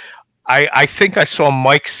ago, I think I saw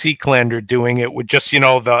Mike Seeklander doing it with just,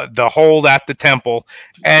 the hold at the temple.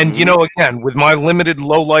 And, again, with my limited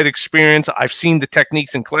low light experience, I've seen the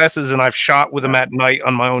techniques in classes, and I've shot with them at night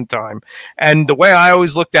on my own time. And the way I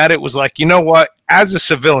always looked at it was like, you know what, as a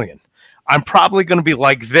civilian, I'm probably going to be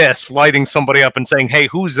like this, lighting somebody up and saying, hey,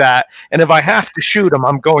 who's that? And if I have to shoot them,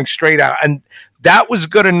 I'm going straight out. And that was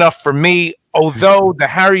good enough for me. Although the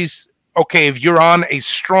Harry's, okay, if you're on a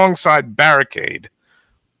strong side barricade,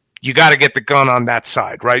 you got to get the gun on that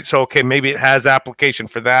side, right? So, okay, maybe it has application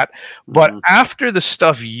for that. But after the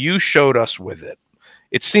stuff you showed us with it,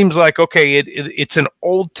 it seems like, okay, it's an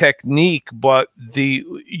old technique, but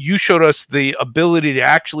you showed us the ability to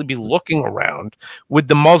actually be looking around with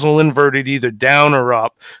the muzzle inverted either down or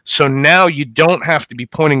up. So now you don't have to be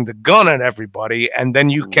pointing the gun at everybody, and then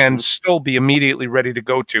you can still be immediately ready to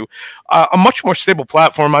go to a much more stable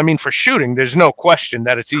platform. I mean, for shooting, there's no question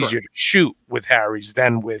that it's easier to shoot with Harry's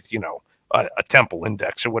than with, a temple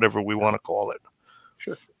index or whatever we want to call it.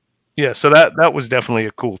 Sure. Yeah, so that was definitely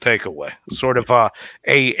a cool takeaway. Sort of a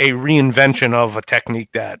reinvention of a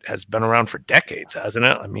technique that has been around for decades, hasn't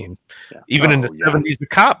it? I mean, even in the 70s, the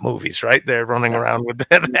cop movies, right? They're running around with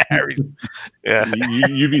the Harry's. Yeah.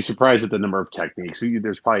 You'd be surprised at the number of techniques.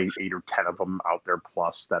 There's probably 8 or 10 of them out there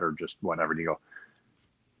plus that are just whatever. And you go,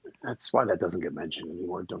 that's why that doesn't get mentioned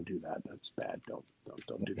anymore. Don't do that. That's bad. Don't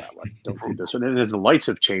do that one. Don't do this one. And as the lights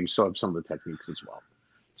have changed, so have some of the techniques as well.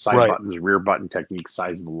 Side buttons, rear button techniques,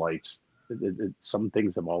 size of the lights. Some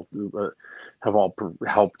things have all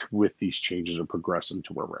helped with these changes or progress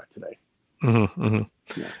into where we're at today.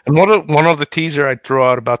 Yeah. And one of the teaser I'd throw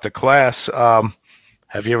out about the class,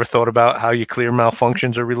 have you ever thought about how you clear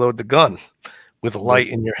malfunctions or reload the gun with a light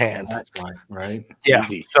in your hand? Right. Yeah.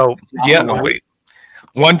 Easy. So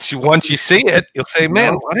once you see it, you'll say,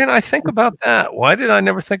 man, why didn't I think about that? Why did I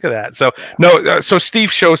never think of that? So so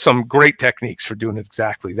Steve shows some great techniques for doing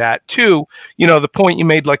exactly that too. The point you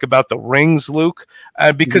made about the rings, Luke,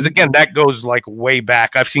 because again, that goes way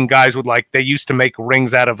back. I've seen guys with they used to make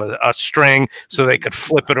rings out of a string so they could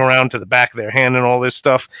flip it around to the back of their hand and all this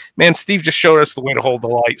stuff. Man, Steve just showed us the way to hold the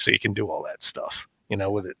light so you can do all that stuff,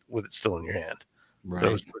 with it still in your hand. Right.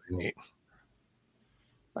 That was pretty neat.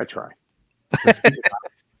 I try.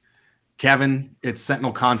 Kevin, it's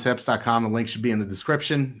sentinelconcepts.com. The link should be in the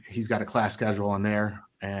description. He's got a class schedule on there.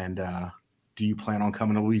 And do do you plan on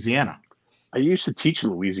coming to Louisiana? I used to teach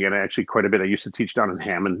in Louisiana actually quite a bit. I used to teach down in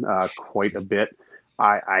Hammond quite a bit.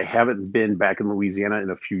 I haven't been back in Louisiana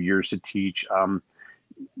in a few years to teach.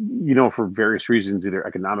 For various reasons, either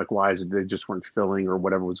economic wise, they just weren't filling, or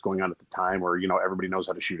whatever was going on at the time, or everybody knows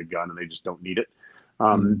how to shoot a gun and they just don't need it.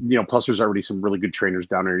 Plus there's already some really good trainers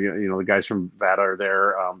down there. The guys from VATA are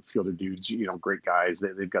there, a few other dudes, great guys.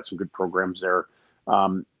 They've got some good programs there.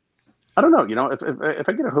 I don't know. If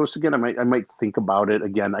I get a host again, I might think about it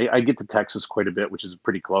again. I get to Texas quite a bit, which is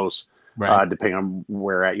pretty close, right? Depending on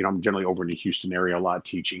where at. I'm generally over in the Houston area a lot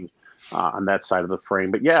teaching on that side of the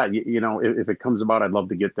frame. But yeah, if it comes about, I'd love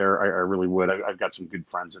to get there. I really would. I've got some good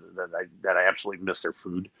friends that I absolutely miss their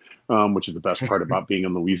food, which is the best part about being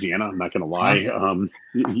in Louisiana. I'm not going to lie.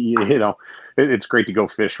 It's great to go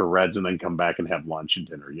fish for reds and then come back and have lunch and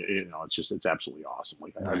dinner. It's absolutely awesome.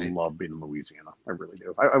 Like I love being in Louisiana. I really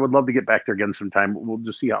do. I would love to get back there again sometime. We'll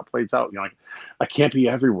just see how it plays out. I can't be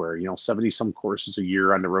everywhere. 70 some courses a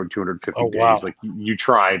year on the road, 250 days. Wow. Like you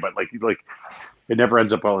try, but like it never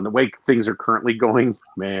ends up well. And the way things are currently going,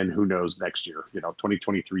 man, who knows next year?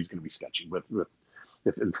 2023 is going to be sketchy with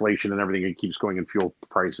if inflation and everything, it keeps going, in fuel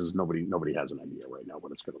prices. Nobody has an idea right now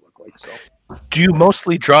what it's going to look like. So, do you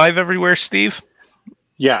mostly drive everywhere, Steve?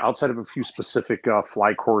 Yeah, outside of a few specific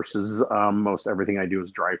fly courses, most everything I do is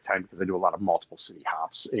drive time, because I do a lot of multiple city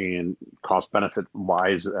hops, and cost benefit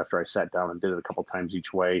wise, after I sat down and did it a couple times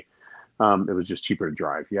each way, it was just cheaper to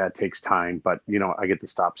drive. Yeah, it takes time, but I get to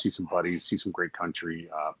stop, see some buddies, see some great country,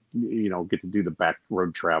 get to do the back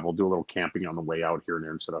road travel, do a little camping on the way out here and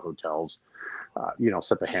there instead of hotels,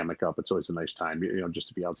 set the hammock up. It's always a nice time, just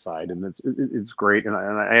to be outside, and it's great. And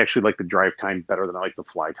I actually like the drive time better than I like the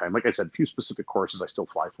fly time. Like I said, a few specific courses I still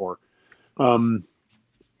fly for. But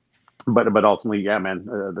ultimately, yeah, man,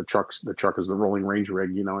 the truck is the rolling range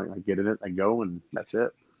rig. I get in it, I go, and that's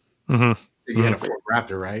it. Mm-hmm. You had a Ford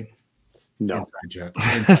Raptor, right? No. Inside joke.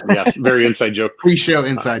 Yes, very inside joke. Pre-show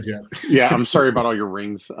inside joke. Yeah, I'm sorry about all your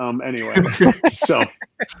rings. Anyway, so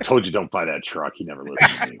told you don't buy that truck. He never listened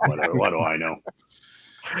to me. What do I know?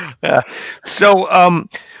 So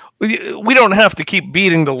we don't have to keep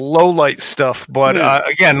beating the low light stuff, but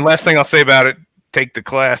again, last thing I'll say about it: take the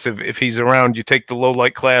class if he's around. You take the low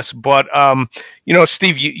light class, but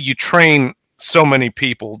Steve, you train so many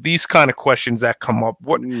people. These kind of questions that come up,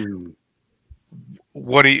 what do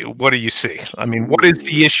you see? I mean, what is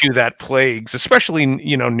the issue that plagues, especially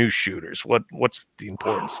new shooters? What's the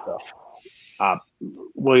important stuff?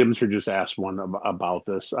 Williams just asked one about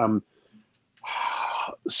this.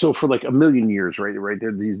 So for like a million years, right there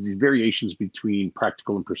are these variations between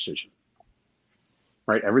practical and precision.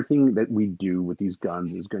 Right, everything that we do with these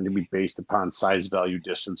guns is going to be based upon size, value,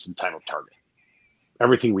 distance, and time of target.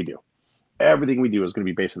 Everything we do is going to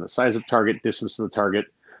be based on the size of target, distance to the target,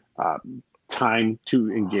 time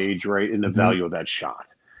to engage, right, and the value of that shot.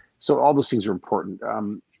 So all those things are important.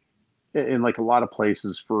 In like a lot of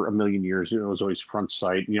places for a million years, it was always front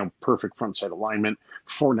sight, perfect front sight alignment,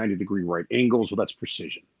 490-degree right angles. Well, that's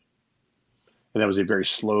precision. And that was a very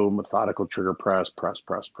slow, methodical trigger press. Sooner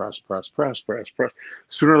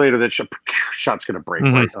or later, that shot's going to break,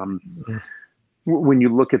 right? When you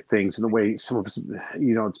look at things and the way some of us,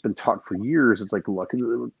 it's been taught for years, it's like, look,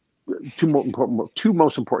 two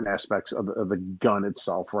most important aspects of the gun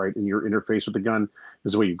itself, right? And your interface with the gun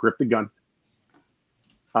is the way you grip the gun,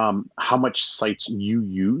 how much sights you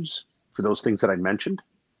use for those things that I mentioned,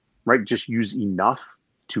 right? Just use enough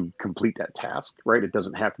to complete that task, right? It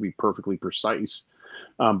doesn't have to be perfectly precise,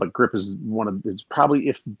 but grip is it's probably,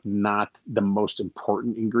 if not the most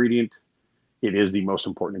important ingredient, it is the most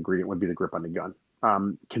important ingredient, would be the grip on the gun.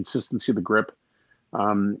 Consistency of the grip,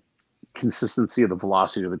 consistency of the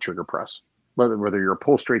velocity of the trigger press. Whether you're a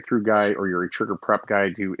pull straight through guy or you're a trigger prep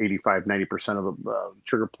guy, do 85-90% of the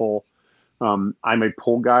trigger pull. I'm a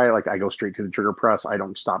pull guy. Like, I go straight to the trigger press. I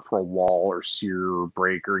don't stop for a wall or sear or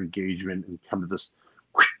break or engagement and come to this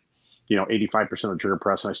 85% of the trigger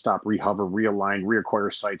press, and I stop, rehover, realign,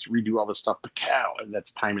 reacquire sights, redo all this stuff. And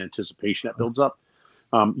that's time and anticipation that builds up.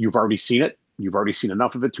 You've already seen it. You've already seen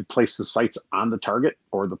enough of it to place the sights on the target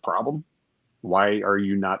or the problem. Why are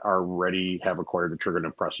you not already have acquired the trigger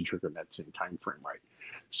and press the trigger in that same time frame, right?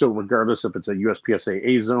 So regardless if it's a USPSA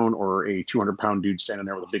A zone or a 200-pound dude standing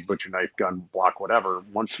there with a big butcher knife, gun, block, whatever,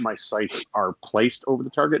 once my sights are placed over the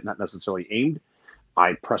target, not necessarily aimed,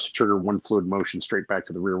 I press the trigger, one fluid motion straight back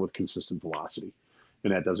to the rear with consistent velocity,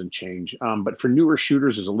 and that doesn't change. But for newer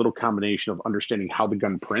shooters, there's a little combination of understanding how the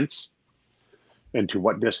gun prints and to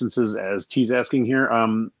what distances, as T's asking here.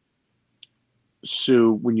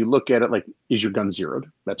 So when you look at it, like, is your gun zeroed?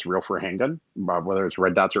 That's real for a handgun, whether it's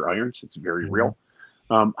red dots or irons, it's very real.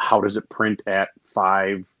 How does it print at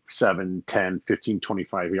 5, 7, 10, 15,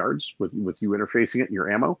 25 yards with you interfacing it and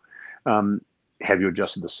your ammo? Have you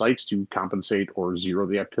adjusted the sights to compensate or zero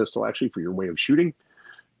the pistol actually for your way of shooting?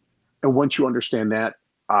 And once you understand that,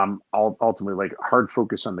 ultimately, like hard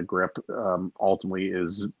focus on the grip, ultimately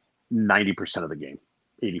is 90% of the game.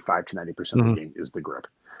 85 to 90% of the game is the grip.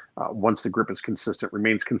 Once the grip is consistent,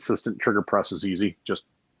 remains consistent, trigger press is easy. Just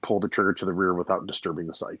pull the trigger to the rear without disturbing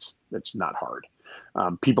the sights. It's not hard.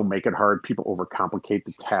 People make it hard. People overcomplicate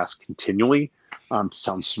the task continually to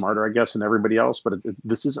sound smarter, I guess, than everybody else. But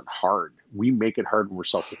this isn't hard. We make it hard when we're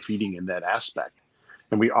self-defeating in that aspect.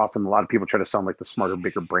 And a lot of people try to sound like the smarter,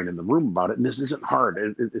 bigger brain in the room about it. And this isn't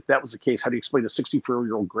hard. If that was the case, how do you explain a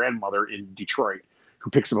 64-year-old grandmother in Detroit who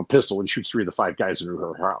picks up a pistol and shoots 3 of the 5 guys in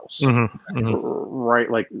her house?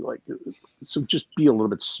 Right? So just be a little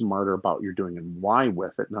bit smarter about what you're doing and why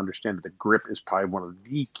with it, and understand that the grip is probably one of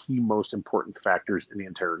the key most important factors in the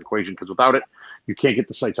entire equation, because without it, you can't get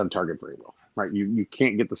the sights on target very well, right? You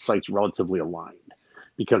can't get the sights relatively aligned,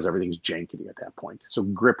 because everything's janky at that point. So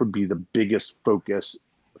grip would be the biggest focus,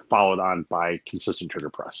 followed on by consistent trigger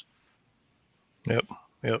press. Yep.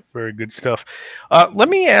 Very good stuff. Let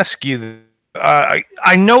me ask you,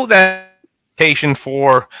 I know that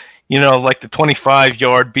for, like the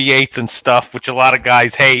 25-yard B8s and stuff, which a lot of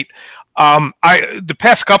guys hate. The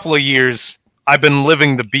past couple of years, I've been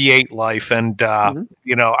living the B8 life, and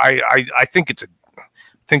I think it's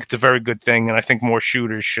a very good thing, and I think more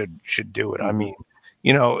shooters should do it. I mean,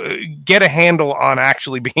 get a handle on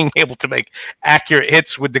actually being able to make accurate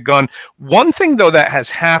hits with the gun. One thing, though, that has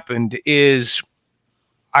happened is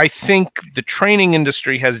I think the training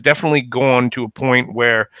industry has definitely gone to a point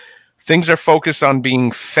where things are focused on being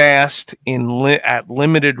fast at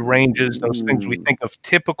limited ranges, those things we think of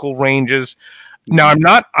typical ranges. Now,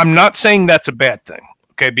 I'm not saying that's a bad thing.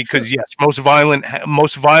 Okay, because yes, most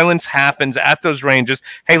violence happens at those ranges.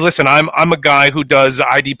 Hey, listen, I'm a guy who does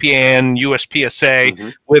IDPA,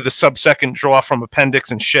 USPSA with a sub-second draw from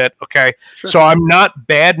appendix and shit. Okay, so I'm not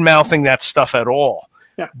bad mouthing that stuff at all.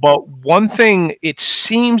 Yeah. But one thing, it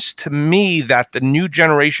seems to me that the new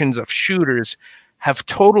generations of shooters have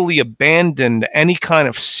totally abandoned any kind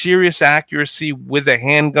of serious accuracy with a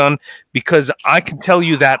handgun, because I can tell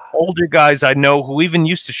you that older guys I know who even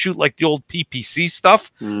used to shoot like the old PPC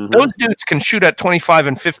stuff, those dudes can shoot at 25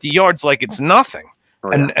 and 50 yards like it's nothing.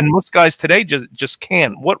 And most guys today just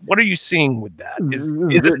can't. What are you seeing with that? Is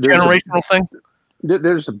it a generational thing?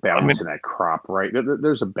 There's a balance in that crop, right?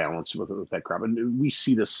 There's a balance with that crop. And we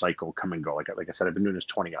see this cycle come and go. Like I said, I've been doing this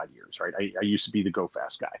 20 odd years, right? I used to be the go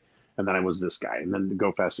fast guy. And then I was this guy, and then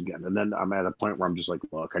go fast again. And then I'm at a point where I'm just like,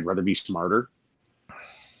 look, I'd rather be smarter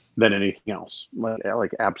than anything else.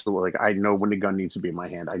 Like absolutely. Like I know when the gun needs to be in my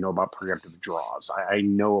hand. I know about preemptive draws. I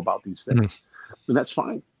know about these things, and that's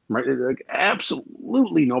fine, right? Like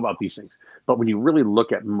absolutely know about these things. But when you really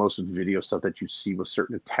look at most of the video stuff that you see with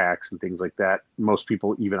certain attacks and things like that, most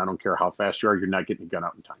people, even I don't care how fast you are, you're not getting the gun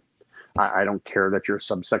out in time. I don't care that you're a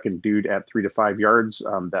sub-second dude at 3 to 5 yards.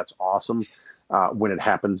 That's awesome. When it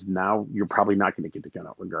happens now, you're probably not going to get the gun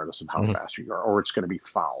out regardless of how fast you are, or it's going to be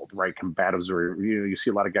fouled, right? Combatives, or you see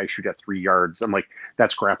a lot of guys shoot at 3 yards. I'm like,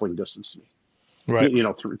 that's grappling distance to me. Right.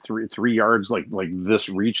 Three yards, like this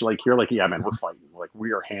reach, like here, like, yeah, man, we're fighting. Like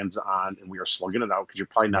we are hands on and we are slugging it out, because you're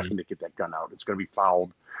probably not going to get that gun out. It's going to be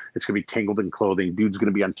fouled. It's going to be tangled in clothing. Dude's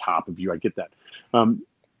going to be on top of you. I get that.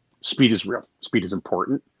 Speed is real. Speed is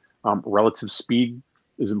important. Relative speed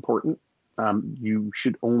is important. You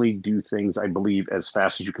should only do things, I believe, as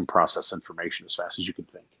fast as you can process information, as fast as you can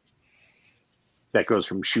think. That goes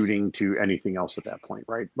from shooting to anything else at that point,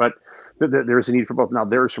 right? But there's a need for both. Now,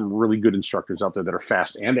 there are some really good instructors out there that are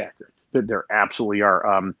fast and accurate. There absolutely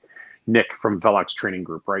are. Nick from Velox Training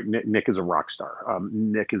Group, right? Nick is a rock star.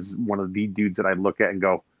 Nick is one of the dudes that I look at and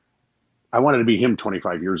go, I wanted to be him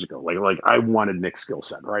 25 years ago. Like I wanted Nick's skill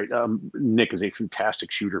set, right? Nick is a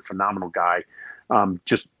fantastic shooter, phenomenal guy.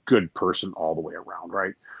 Just good person all the way around,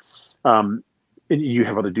 right? And you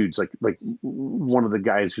have other dudes like one of the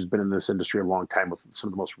guys who's been in this industry a long time with some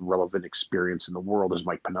of the most relevant experience in the world is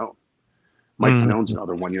Mike Pannone. Mike Pannone's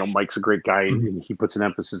another one. Mike's a great guy, and he puts an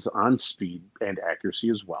emphasis on speed and accuracy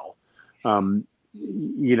as well.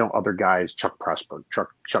 Other guys, Chuck Pressburg.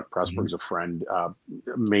 Chuck Pressburg's a friend,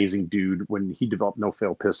 amazing dude. When he developed No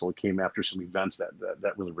Fail Pistol, it came after some events that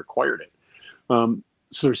really required it.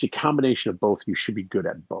 So there's a combination of both. You should be good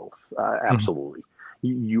at both. Absolutely.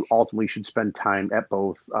 You ultimately should spend time at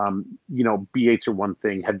both. B8s are one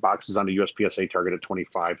thing. Head boxes on a USPSA target at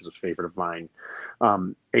 25 is a favorite of mine.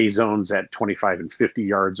 A zones at 25 and 50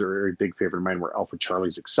 yards are a big favorite of mine, where Alpha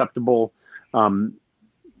Charlie's acceptable.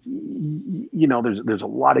 you know, there's a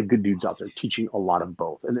lot of good dudes out there teaching a lot of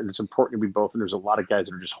both, and it's important to be both. And there's a lot of guys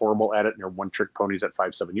that are just horrible at it, and they're one-trick ponies at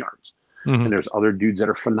 5-7 yards. And there's other dudes that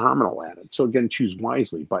are phenomenal at it. So again, choose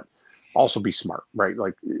wisely, but also be smart, right?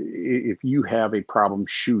 Like if you have a problem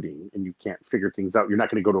shooting and you can't figure things out, you're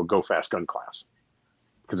not going to go to a go fast gun class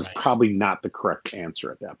because it's probably not the correct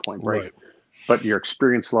answer at that point, right? But your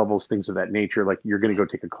experience levels, things of that nature, like you're going to go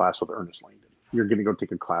take a class with Ernest Langdon. You're going to go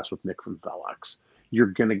take a class with Nick from Velox. You're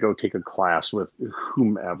going to go take a class with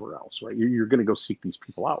whomever else, right? You're going to go seek these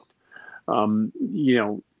people out. You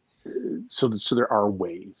know, so there are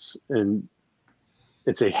ways, and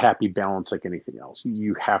it's a happy balance like anything else.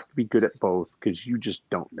 You have to be good at both because you just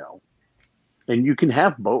don't know. And you can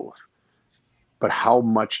have both, but how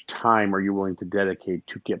much time are you willing to dedicate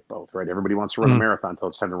to get both, right? Everybody wants to run a marathon until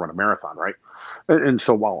it's time to run a marathon, right? And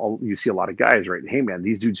so while you see a lot of guys, right, hey man,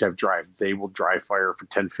 these dudes have drive. They will dry fire for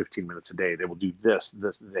 10, 15 minutes a day. They will do this.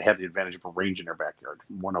 They have the advantage of a range in their backyard,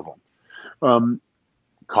 one of them.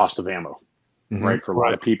 Cost of ammo. Right. For a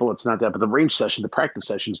lot of people, it's not that, but the range session, the practice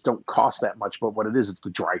sessions don't cost that much. But what it is, it's the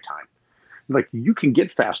dry time. Like you can get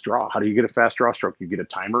fast draw. How do you get a fast draw stroke? You get a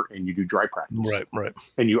timer and you do dry practice. Right.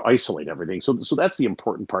 And you isolate everything. So that's the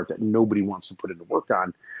important part that nobody wants to put into work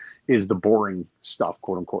on is the boring stuff,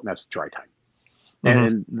 quote unquote, and that's dry time.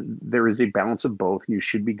 And there is a balance of both. You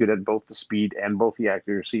should be good at both the speed and both the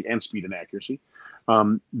accuracy and speed and accuracy.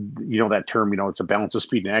 You know, that term, you know, it's a balance of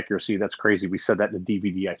speed and accuracy. That's crazy. We said that in the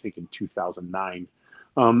DVD, I think in 2009.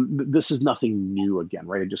 This is nothing new again,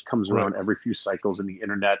 right? It just comes around every few cycles in the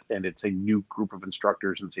internet, and it's a new group of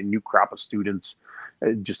instructors, and it's a new crop of students,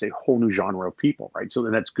 just a whole new genre of people, right? So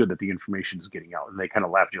then that's good that the information is getting out, and they kind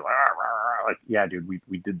of laugh at you like, yeah, dude,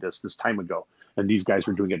 we did this time ago, and these guys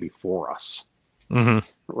were doing it before us.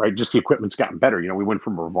 Right, just the equipment's gotten better. You know, we went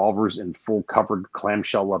from revolvers and full covered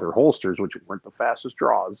clamshell leather holsters, which weren't the fastest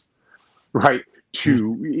draws, right,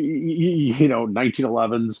 to you know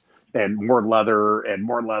 1911s and more leather, and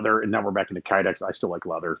now we're back into Kydex. I still like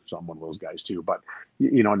leather, so I'm one of those guys too. But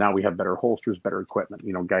you know, now we have better holsters, better equipment.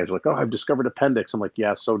 You know, guys are like, oh, I've discovered appendix. I'm like,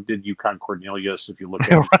 yeah, so did Yukon Cornelius. If you look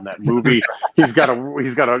at him from that movie, he's got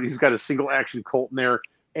a single action Colt in there.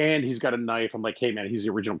 And he's got a knife. I'm like, hey man, he's the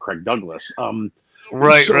original Craig Douglas.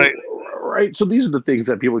 Right. So these are the things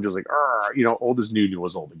that people are just like, you know, old is new, new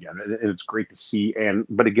is old again, and it's great to see.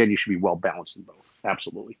 But again, you should be well balanced in both.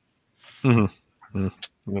 Absolutely.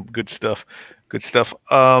 Good stuff.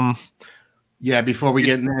 Yeah. Before we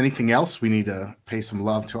get into anything else, we need to pay some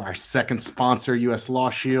love to our second sponsor, U.S. Law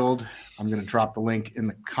Shield. I'm going to drop the link in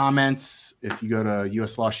the comments. If you go to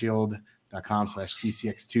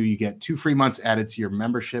uslawshield.com/CCX2, you get 2 free months added to your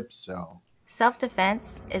membership. So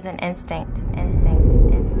self-defense is an instinct.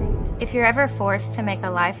 If you're ever forced to make a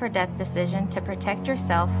life or death decision to protect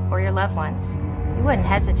yourself or your loved ones, you wouldn't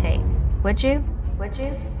hesitate, would you?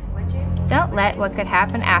 Don't let what could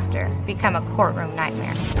happen after become a courtroom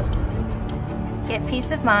nightmare. Get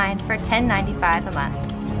peace of mind for $10.95 a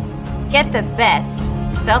month. Get the best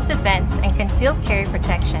self-defense and concealed carry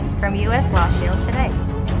protection from U.S. Law Shield today.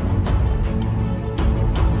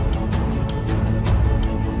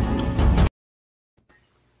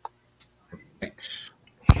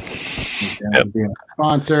 Being a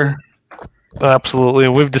sponsor. Absolutely.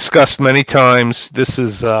 We've discussed many times. This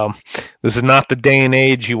is not the day and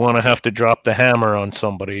age you want to have to drop the hammer on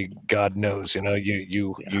somebody. God knows, you know,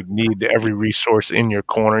 you need every resource in your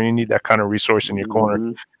corner. You need that kind of resource in your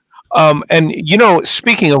corner. And you know,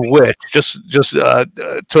 speaking of which, just to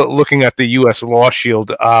looking at the U.S. Law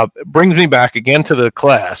Shield brings me back again to the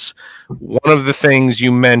class. One of the things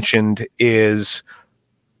you mentioned is,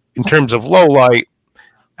 in terms of low light,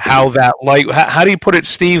 how that light. How do you put it,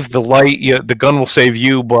 Steve? The light, the gun will save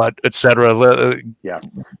you, but etc. Let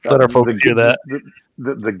our folks hear that.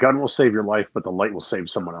 The gun will save your life, but the light will save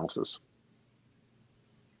someone else's.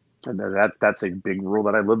 And that's a big rule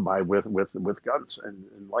that I live by with guns and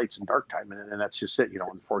lights and dark time, and that's just it. You know,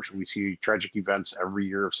 unfortunately, we see tragic events every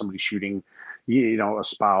year of somebody shooting, you know, a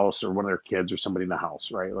spouse or one of their kids or somebody in the house,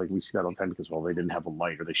 right? Like we see that all the time because, well, they didn't have a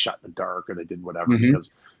light, or they shot in the dark, or they did whatever because,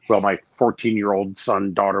 well, my 14-year-old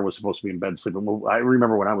daughter was supposed to be in bed sleeping. I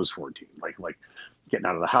remember when I was 14, like getting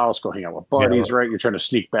out of the house, go hang out with buddies, right? You're trying to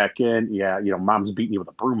sneak back in. Yeah, you know, mom's beating you with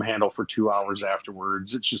a broom handle for 2 hours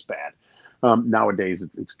afterwards. It's just bad. Nowadays,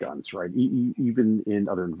 it's guns, right? Even in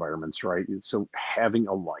other environments, right? So having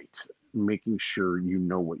a light, making sure you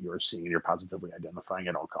know what you're seeing and you're positively identifying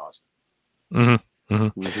at all costs. You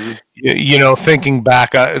know, thinking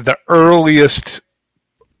back, the earliest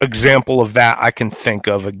example of that I can think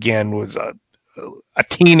of, again, was a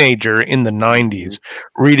teenager in the 90s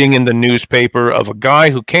reading in the newspaper of a guy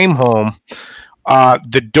who came home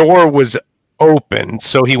The door was open,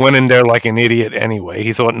 so he went in there like an idiot anyway.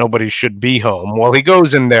 He thought nobody should be home. Well, he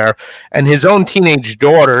goes in there, and his own teenage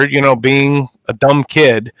daughter, being a dumb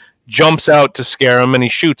kid, jumps out to scare him, and he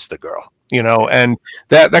shoots the girl. And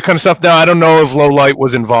that kind of stuff. Now, I don't know if low light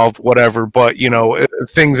was involved, whatever, but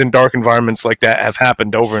things in dark environments like that have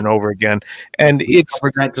happened over and over again. And it's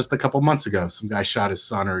covered that just a couple months ago. Some guy shot his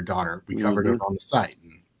son or daughter. We covered it on the site.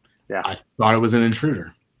 Yeah, I thought it was an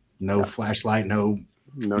intruder. No flashlight, no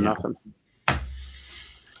nothing.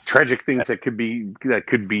 Tragic things that could be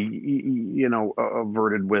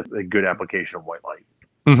averted with a good application of white light.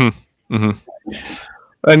 Mm-hmm. Mm-hmm.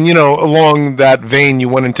 And along that vein, you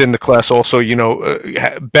went into class also.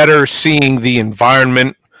 Better seeing the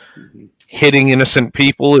environment hitting innocent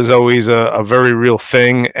people is always a very real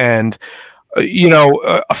thing. And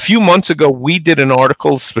a few months ago, we did an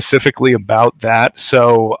article specifically about that.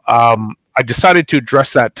 So I decided to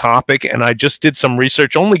address that topic, and I just did some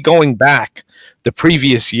research, only going back the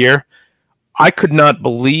previous year. I could not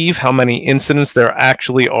believe how many incidents there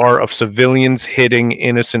actually are of civilians hitting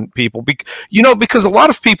innocent people. Because a lot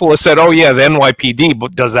of people have said, "Oh yeah, the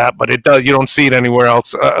NYPD does that," but it does. You don't see it anywhere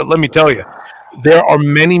else. Let me tell you, there are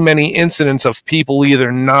many, many incidents of people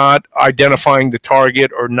either not identifying the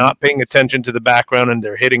target or not paying attention to the background, and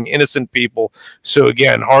they're hitting innocent people. So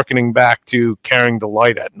again, hearkening back to carrying the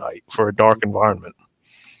light at night for a dark environment.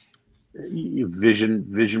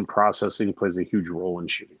 Vision processing plays a huge role in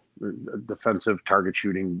shooting. Defensive target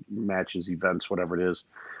shooting, matches, events, whatever it is.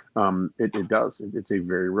 It does. It's a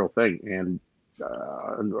very real thing. And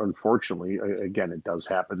unfortunately, again, it does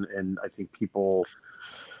happen. And I think people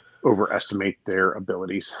overestimate their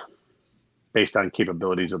abilities based on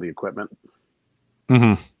capabilities of the equipment.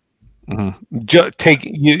 Mm-hmm.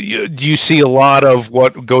 Mm-hmm. Do you see a lot of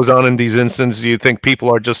what goes on in these instances? Do you think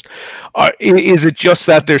people are just is it just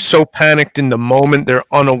that they're so panicked in the moment they're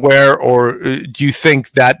unaware, or do you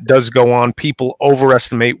think that does go on? People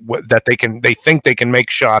overestimate that they think they can make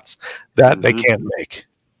shots that they can't make.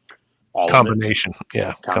 Combination.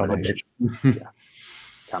 Yeah. Combination.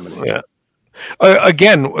 Yeah.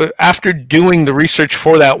 Again, after doing the research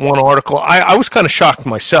for that one article, I was kind of shocked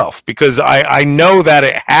myself, because I know that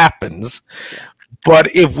it happens.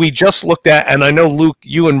 But if we just looked at, and I know, Luke,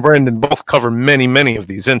 you and Brendan both cover many, many of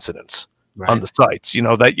these incidents on the sites,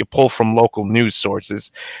 that you pull from local news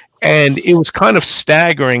sources. And it was kind of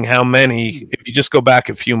staggering how many, if you just go back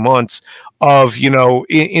a few months, of,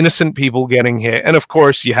 innocent people getting hit. And of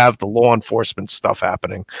course, you have the law enforcement stuff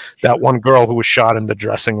happening. That one girl who was shot in the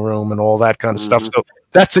dressing room and all that kind of stuff. So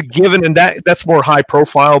that's a given, and that's more high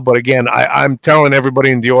profile. But again, I'm telling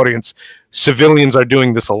everybody in the audience, civilians are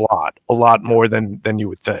doing this a lot more than you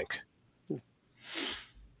would think.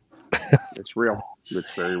 It's real.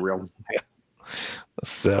 It's very real. Yeah.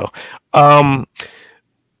 So, I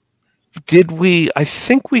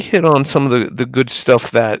think we hit on some of the good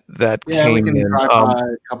stuff that came we can in. drive by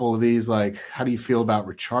a couple of these. Like, how do you feel about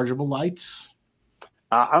rechargeable lights?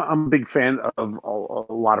 I'm a big fan of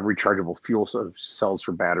a lot of rechargeable fuel cells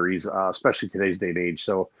for batteries, especially today's day and age.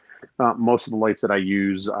 So most of the lights that I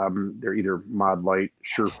use, they're either Mod Light,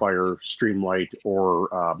 Surefire, Streamlight, or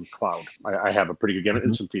Cloud. I have a pretty good gamut,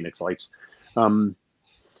 and some Phoenix lights.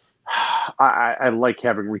 I like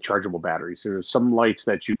having rechargeable batteries. There's some lights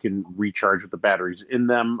that you can recharge with the batteries in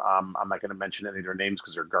them. I'm not going to mention any of their names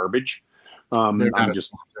because they're garbage. They're not a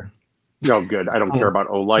sponsor. No, good. I don't care about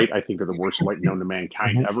Olight. I think they're the worst light known to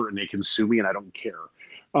mankind ever, and they can sue me, and I don't care.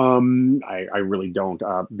 I really don't.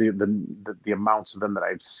 The amounts of them that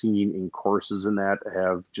I've seen in courses and that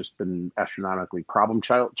have just been astronomically problem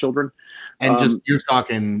children. And just you're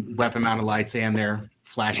talking weapon mounted lights and their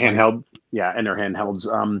flashlight. Handheld, yeah, and their handhelds.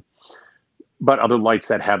 But other lights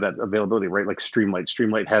that have that availability, right? Like Streamlight.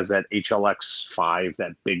 Streamlight has that HLX5,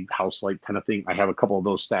 that big house light kind of thing. I have a couple of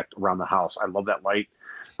those stacked around the house. I love that light.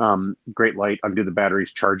 Great light. Undo the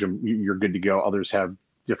batteries, charge them. You're good to go. Others have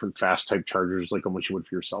different fast type chargers, like almost you would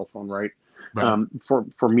for your cell phone, right?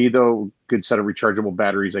 For me though, good set of rechargeable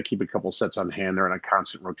batteries. I keep a couple sets on hand. They're in a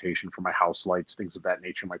constant rotation for my house lights, things of that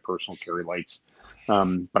nature, my personal carry lights.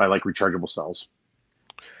 But I like rechargeable cells.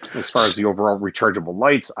 As far as the overall rechargeable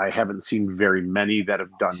lights, I haven't seen very many that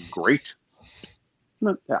have done great.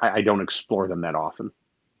 I don't explore them that often.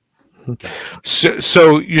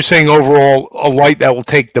 So you're saying overall a light that will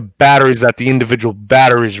take the batteries that the individual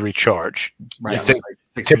batteries recharge, Right. you think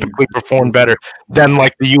typically perform better than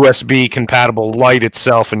like the USB compatible light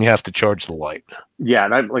itself, and you have to charge the light. Yeah,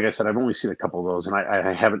 and like I said, I've only seen a couple of those, and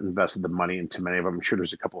I haven't invested the money into many of them. I'm sure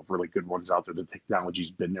there's a couple of really good ones out there. The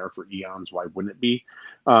technology's been there for eons. Why wouldn't it be?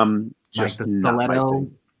 Just like the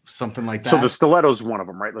something like that. So the stiletto is one of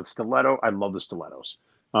them, right? The stiletto, I love the stilettos.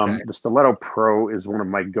 Okay. The Stiletto Pro is one of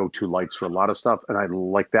my go-to lights for a lot of stuff, and I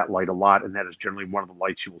like that light a lot. And that is generally one of the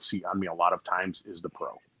lights you will see on me a lot of times is the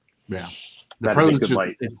Pro. Yeah, the Pro is good just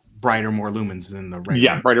light. It's brighter, more lumens than the regular.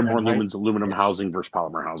 Yeah, brighter, more right? lumens, aluminum housing versus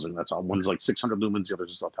polymer housing. That's all. One's like 600 lumens, the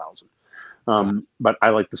other's is 1,000. But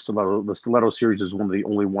I like the Stiletto. The Stiletto series is one of the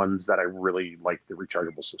only ones that I really like the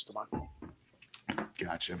rechargeable system on.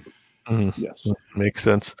 Gotcha. Yes, makes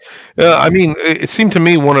sense. I mean, it seemed to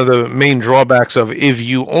me one of the main drawbacks of if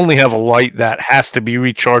you only have a light that has to be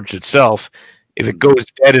recharged itself, if it goes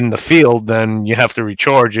dead in the field, then you have to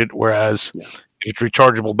recharge it. Whereas if it's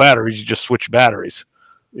rechargeable batteries, you just switch batteries.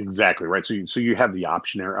 Exactly right. So you have the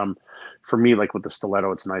option there. For me, like with the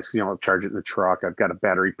Stiletto, it's nice. I'll charge it in the truck. I've got a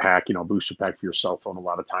battery pack, booster pack for your cell phone. A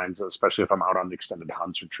lot of times, especially if I'm out on extended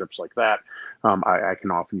hunts or trips like that, I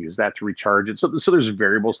can often use that to recharge it. So there's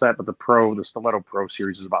variables to that, but the Stiletto Pro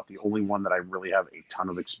series is about the only one that I really have a ton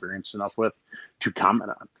of experience enough with to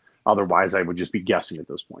comment on. Otherwise, I would just be guessing at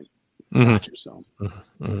this point. So,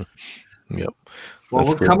 yep. Well,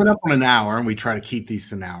 we're coming up on an hour, and we try to keep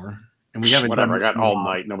these an hour. And we haven't whatever. I done got all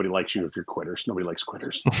night. Nobody likes you if you're quitters. Nobody likes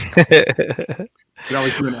quitters. We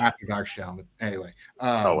always do an after dark show. But anyway,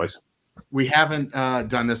 always. We haven't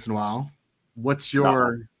done this in a while. What's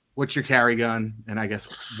your carry gun? And I guess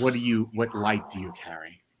what light do you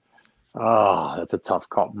carry? Oh, that's a tough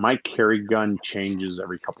call. My carry gun changes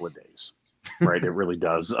every couple of days. Right, it really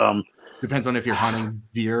does. Depends on if you're hunting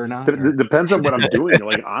deer or not. Depends on what I'm doing.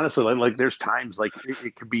 Like honestly, like there's times like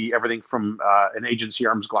it could be everything from an Agency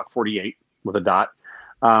Arms Glock 48 with a dot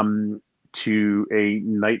to a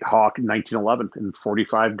Nighthawk 1911 and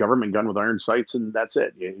 45 government gun with iron sights, and that's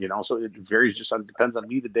it. So it varies. Depends on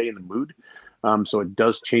me, the day, and the mood. So it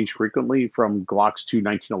does change frequently from Glocks to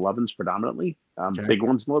 1911s predominantly. Big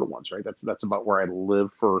ones and little ones, right? That's about where I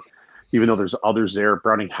live for. Even though there's others there,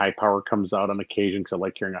 Browning High Power comes out on occasion because I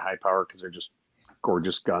like carrying a high power because they're just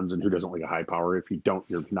gorgeous guns. And who doesn't like a high power? If you don't,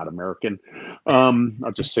 you're not American.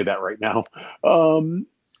 I'll just say that right now.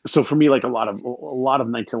 So for me, like a lot of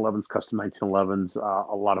 1911s, custom 1911s,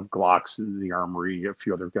 a lot of Glocks in the armory, a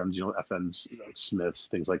few other guns, FNs, Smiths,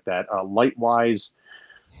 things like that. Light wise.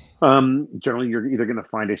 Generally, you're either going to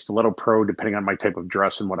find a Stiletto Pro, depending on my type of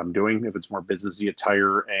dress and what I'm doing. If it's more businessy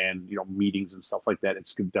attire and meetings and stuff like that,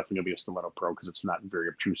 it's definitely going to be a Stiletto Pro because it's not very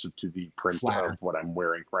obtrusive to the print of what I'm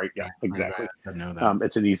wearing. Right? Yeah, exactly. I know that.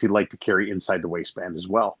 It's an easy light to carry inside the waistband as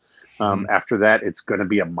well. After that, it's going to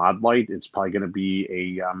be a mod light. It's probably going to be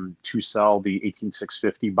a 2-cell, the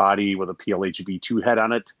 18650 body with a PLH V2 head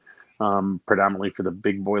on it. Predominantly for the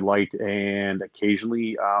big boy light, and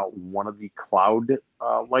occasionally one of the cloud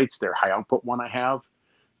lights, their high output one I have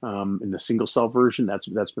in the single cell version.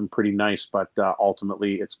 That's been pretty nice, but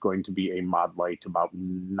ultimately it's going to be a mod light about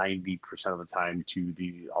 90% of the time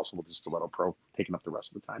also with the Stiletto Pro taking up the rest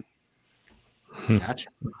of the time. Gotcha.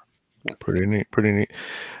 Pretty neat.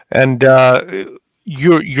 And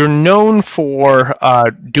you're known for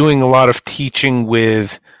doing a lot of teaching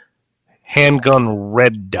with handgun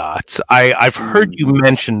red dots. I've heard you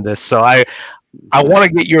mention this, so I want to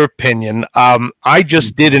get your opinion. I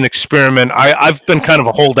just did an experiment. I've been kind of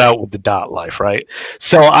a holdout with the dot life, right?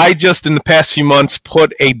 So I just in the past few months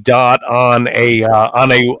put a dot on a.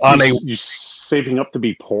 You saving up to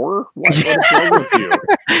be poor? What is wrong with you?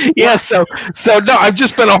 Yeah. So no, I've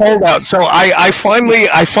just been a holdout. So I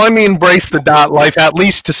finally embraced the dot life, at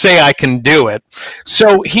least to say I can do it.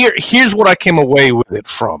 So here's what I came away with it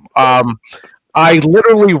from. I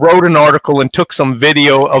literally wrote an article and took some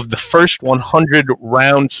video of the first 100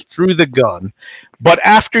 rounds through the gun, but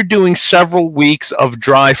after doing several weeks of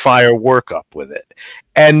dry fire workup with it.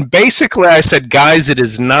 And basically I said, guys, it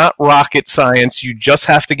is not rocket science. You just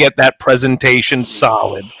have to get that presentation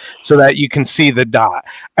solid so that you can see the dot.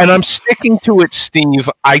 And I'm sticking to it, Steve.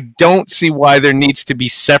 I don't see why there needs to be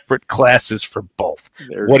separate classes for both.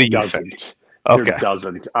 What do you think? Okay. There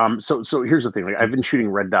doesn't. So here's the thing. Like I've been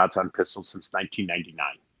shooting red dots on pistols since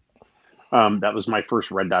 1999. That was my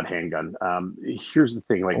first red dot handgun. Here's the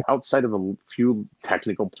thing. Like outside of a few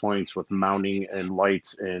technical points with mounting and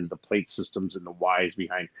lights and the plate systems and the whys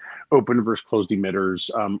behind open versus closed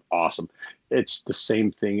emitters, awesome. It's the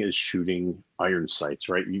same thing as shooting iron sights,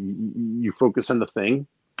 right? You focus on the thing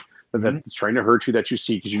that's trying to hurt you that you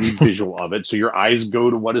see because you need visual of it. So your eyes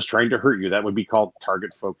go to what is trying to hurt you. That would be called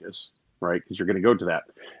target focus. Right, because you're going to go to that.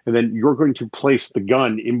 And then you're going to place the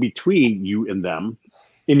gun in between you and them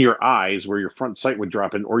in your eyes where your front sight would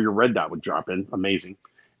drop in or your red dot would drop in. Amazing.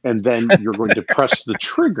 And then you're going to press the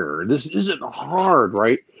trigger. This isn't hard,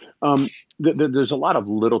 right? There's a lot of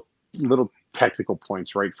little technical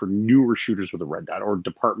points, right, for newer shooters with a red dot or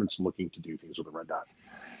departments looking to do things with a red dot.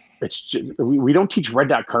 It's just, we don't teach red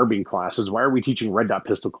dot carbine classes. Why are we teaching red dot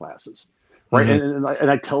pistol classes? Right. And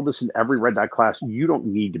I tell this in every red dot class, you don't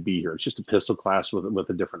need to be here. It's just a pistol class with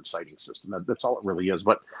a different sighting system. That's all it really is.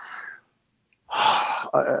 But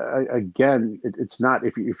again, it's not,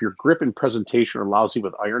 if your grip and presentation are lousy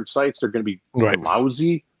with iron sights, they're going to be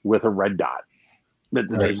lousy with a red dot.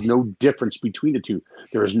 There's no difference between the two.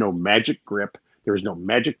 There is no magic grip. There is no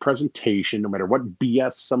magic presentation. No matter what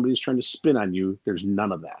BS somebody's trying to spin on you, there's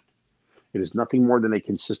none of that. It is nothing more than a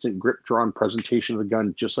consistent grip, draw, and presentation of the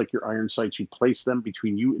gun, just like your iron sights. You place them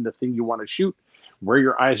between you and the thing you want to shoot, where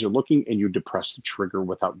your eyes are looking, and you depress the trigger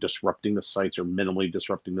without disrupting the sights or minimally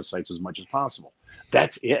disrupting the sights as much as possible.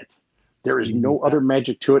 That's it. There is no other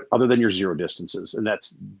magic to it other than your zero distances, and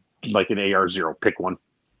that's like an AR-0. Pick one.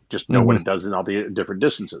 Just know what it does in all the different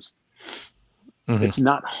distances. It's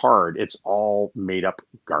not hard. It's all made up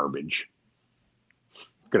garbage.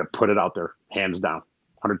 Gonna put it out there, hands down,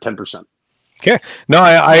 110%. Okay. No,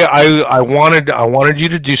 I wanted you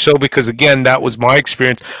to do so because, again, that was my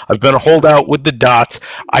experience. I've been a holdout with the dots.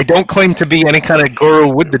 I don't claim to be any kind of guru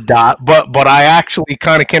with the dot, but I actually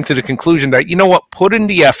kind of came to the conclusion that, you know what, put in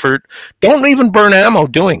the effort. Don't even burn ammo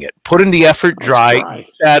doing it. Put in the effort, dry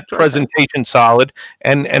that presentation solid,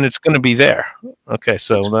 and it's going to be there. Okay,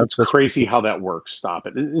 so that's crazy how that works. Stop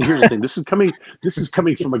it. And here's the thing. This is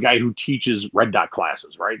coming from a guy who teaches red dot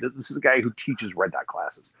classes, right? This is a guy who teaches red dot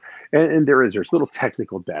classes. And there's little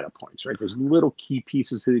technical data points, right? There's little key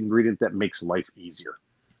pieces to the ingredient that makes life easier.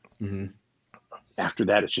 After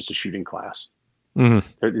that, it's just a shooting class.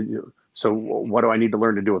 So what do I need to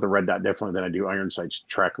learn to do with a red dot differently than I do iron sights?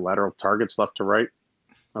 Track lateral targets left to right.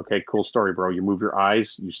 Okay, cool story, bro. You move your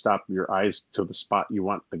eyes, you stop your eyes to the spot you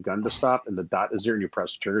want the gun to stop, and the dot is there, and you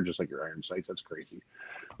press the trigger just like your iron sights. That's crazy.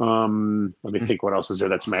 Let me think what else is there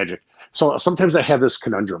that's magic. So sometimes I have this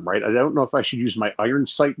conundrum, right? I don't know if I should use my iron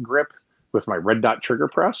sight grip with my red dot trigger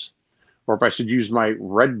press, or if I should use my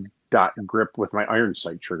red dot grip with my iron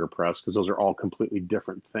sight trigger press, because those are all completely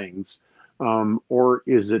different things. Or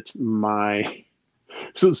is it my,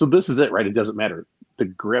 so this is it, right? It doesn't matter. The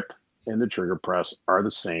grip and the trigger press are the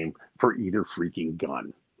same for either freaking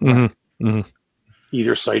gun.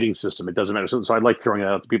 Either sighting system, it doesn't matter. So I like throwing that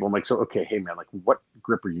out to people. I'm like, so, okay, hey man, like what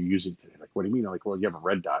grip are you using today? Like, what do you mean? I'm like, well, you have a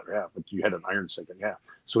red dot. Yeah, but you had an iron sight. Yeah.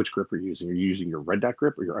 So which grip are you using? Are you using your red dot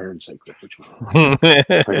grip or your iron sight grip? Which one?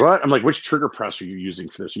 Like, what? I'm like, which trigger press are you using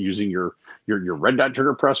for this? Are you using your red dot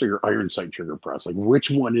trigger press or your iron sight trigger press? Like, which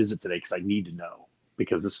one is it today? Because I need to know,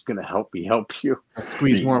 because this is going to help you. I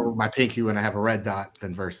squeeze more with my pinky when I have a red dot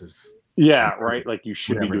than versus. Yeah, right. Like you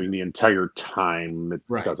should be doing the entire time. It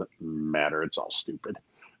doesn't matter. It's all stupid.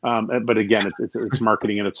 But again, it's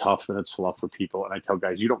marketing and it's huff and it's fluff for people. And I tell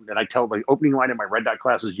guys, you don't. And I tell the opening line in my red dot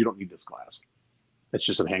classes, you don't need this class. It's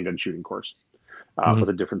just a handgun shooting course with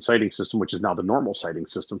a different sighting system, which is now the normal sighting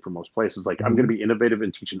system for most places. Like I'm going to be innovative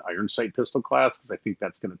and teach an iron sight pistol class because I think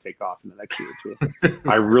that's going to take off in the next year or two.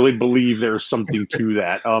 I really believe there's something to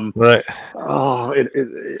that. Oh, it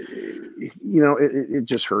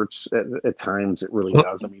just hurts at times. It really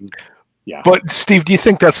does. I mean. Yeah. But Steve, do you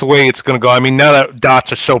think that's the way it's going to go? I mean, now that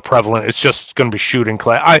dots are so prevalent, it's just going to be shooting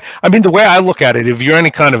class. I mean, the way I look at it, if you're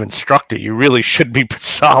any kind of instructor, you really should be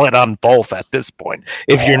solid on both at this point.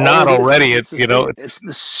 If you're not already, it's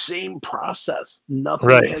the same process.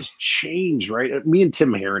 Nothing has changed, right? Me and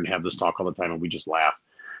Tim Herron have this talk all the time, and we just laugh.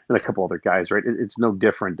 And a couple other guys, right? It's no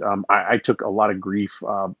different. I took a lot of grief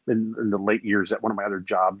in the late years at one of my other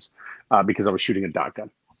jobs because I was shooting a dot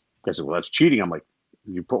gun. I said, well, that's cheating. I'm like,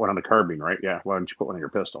 you put one on the carbine, right? Yeah. Why don't you put one on your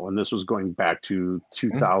pistol? And this was going back to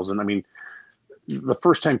 2000. I mean, the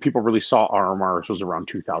first time people really saw RMRs was around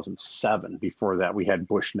 2007. Before that, we had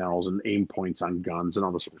Bushnells and aim points on guns and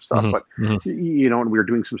all this other stuff. But, and we were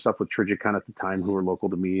doing some stuff with Trigicon at the time who were local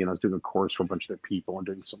to me. And I was doing a course for a bunch of their people and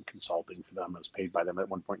doing some consulting for them. I was paid by them at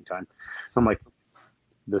one point in time. I'm like,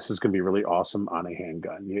 this is going to be really awesome on a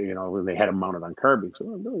handgun. When they had them mounted on carbine.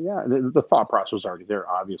 So, yeah, the thought process was already there,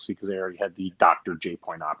 obviously, because they already had the Dr.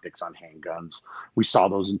 J-point optics on handguns. We saw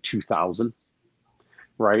those in 2000,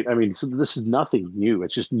 right? I mean, so this is nothing new.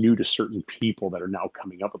 It's just new to certain people that are now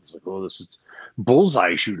coming up with this. Like, oh, this is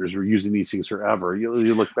bullseye shooters were using these things forever.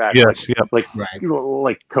 You look back,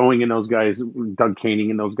 like Coing and those guys, Doug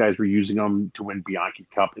Koenig and those guys were using them to win Bianchi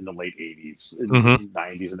Cup in the late 80s and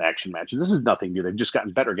 90s in action matches. This is nothing new. They've just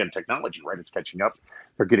gotten better. Again, technology, right? It's catching up.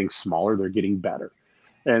 They're getting smaller. They're getting better.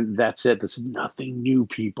 And that's it. This is nothing new,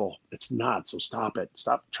 people. It's not. So stop it.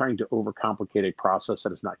 Stop trying to overcomplicate a process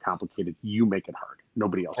that is not complicated. You make it hard.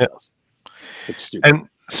 Nobody else does. It's stupid. And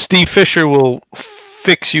Steve Fisher will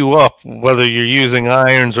fix you up whether you're using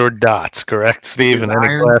irons or dots, correct, Steve? In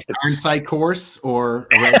any class? Iron sight course or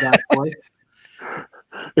a red dot course?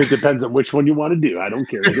 It depends on which one you want to do. I don't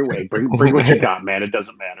care either way. Bring what you got, man. It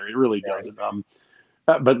doesn't matter. It really doesn't.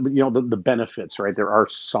 But you know the benefits, right? There are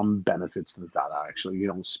some benefits to the dot actually. You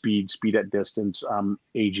know, speed at distance,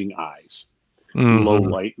 aging eyes, low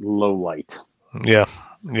light. Yeah.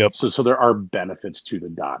 Yep. So there are benefits to the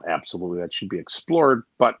dot. Absolutely, that should be explored.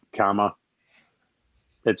 But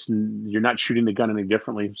you're not shooting the gun any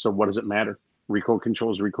differently. So what does it matter? Recoil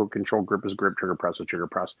control is recoil control. Grip is grip. Trigger press is trigger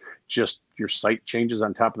press. Just your sight changes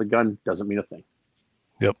on top of the gun doesn't mean a thing.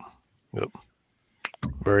 Yep.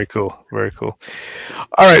 Very cool.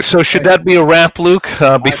 All right, so should that be a wrap, Luke?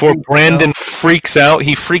 Before Brandon freaks out,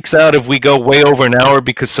 he freaks out if we go way over an hour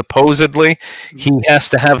because supposedly he has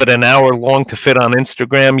to have it an hour long to fit on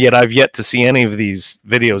Instagram. Yet I've yet to see any of these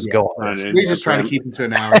videos go on. We just try to keep them to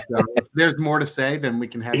an hour. So if there's more to say, then we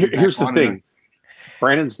can have. Here's the thing: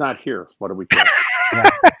 Brandon's not here. What do we do?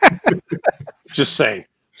 Just saying.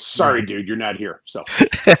 Sorry, dude, you're not here. So.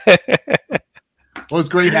 Well, it's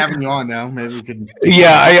great having you on now. Maybe we could.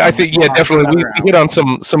 Yeah, I think definitely. We hit on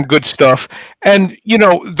some good stuff, and you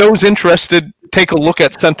know, those interested, take a look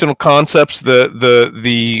at Sentinel Concepts,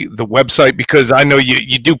 the website, because I know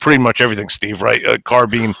you do pretty much everything, Steve. Right?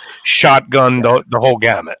 Carbine, shotgun, the whole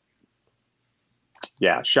gamut.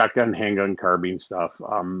 Yeah, shotgun, handgun, carbine stuff,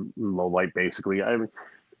 low light, basically. I mean,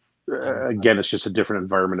 again, it's just a different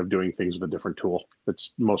environment of doing things with a different tool.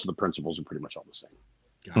 Most of the principles are pretty much all the same.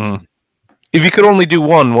 Gotcha. If you could only do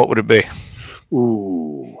one, what would it be?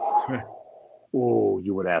 Ooh,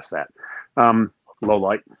 you would ask that. Low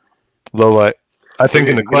light. I think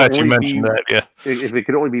in the class you mentioned that. Yeah. If it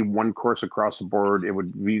could only be one course across the board, it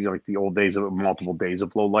would be like the old days of multiple days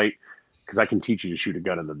of low light. Because I can teach you to shoot a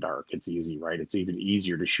gun in the dark. It's easy, right? It's even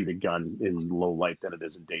easier to shoot a gun in low light than it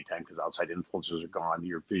is in daytime because outside influences are gone.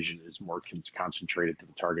 Your vision is more concentrated to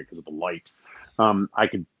the target because of the light. I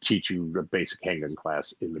could teach you a basic handgun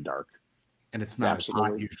class in the dark. And it's not as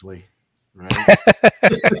hot usually, right?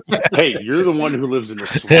 Hey, you're the one who lives in the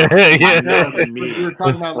swamp. We were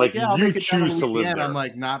talking about I'll make it choose to live there. I'm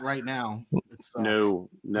like, not right now. No.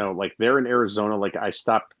 Like there in Arizona, like I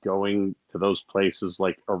stopped going to those places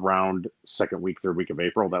like around second week, third week of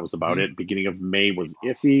April. That was about it. Beginning of May was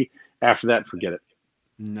iffy. After that, forget it.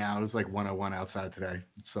 No, it was like 101 outside today.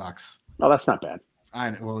 It sucks. Oh, that's not bad.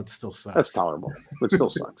 Well, it still sucks. That's tolerable. It still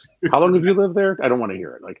sucks. How long have you lived there? I don't want to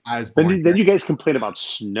hear it. Like then you guys complain about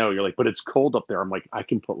snow. You're like, but it's cold up there. I'm like, I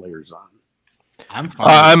can put layers on. I'm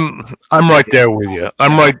fine. I'm right there with you.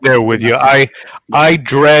 I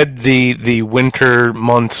dread the winter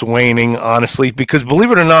months waning, honestly, because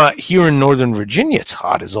believe it or not, here in Northern Virginia, it's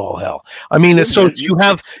hot as all hell. I mean, you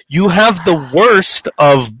have the worst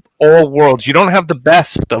of all worlds. You don't have the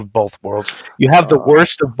best of both worlds. You have the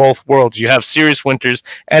worst of both worlds. You have serious winters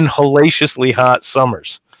and hellaciously hot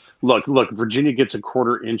summers. Look, Virginia gets a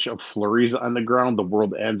quarter inch of flurries on the ground. The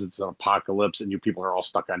world ends. It's an apocalypse, and you people are all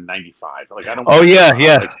stuck on 95. Like, I don't. Oh,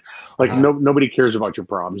 yeah. Nobody cares about your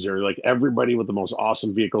problems. They're like everybody with the most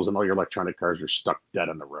awesome vehicles and all your electronic cars are stuck dead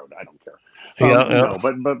on the road. I don't care. No,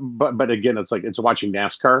 but again, it's like it's watching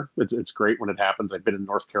NASCAR. It's great when it happens. I've been in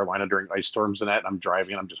North Carolina during ice storms and that. And I'm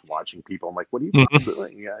driving and I'm just watching people. I'm like, what are you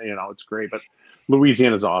doing? Yeah, it's great. But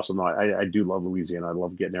Louisiana is awesome. I do love Louisiana. I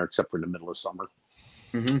love getting there, except for in the middle of summer.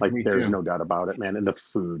 There's no doubt about it, man. And the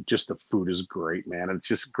food is great, man. And it's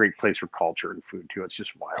just a great place for culture and food too. It's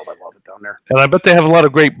just wild. I love it down there. And I bet they have a lot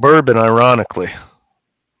of great bourbon, ironically.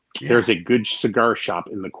 Yeah. There's a good cigar shop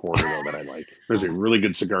in the quarter though that I like. There's a really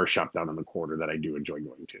good cigar shop down in the quarter that I do enjoy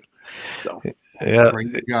going to. So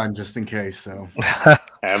bring the gun just in case. So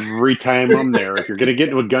every time I'm there, if you're gonna get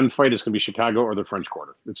into a gunfight, it's gonna be Chicago or the French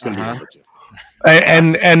Quarter. It's gonna be number two.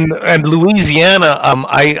 And Louisiana,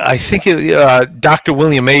 I think Dr.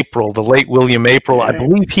 William April, the late William April, I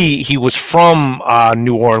believe he was from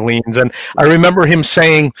New Orleans, and I remember him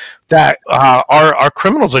saying that our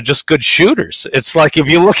criminals are just good shooters. It's like if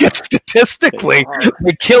you look at statistically,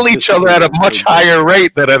 they kill each other at a much higher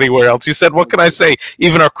rate than anywhere else. He said, "What can I say?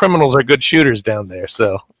 Even our criminals are good shooters down there."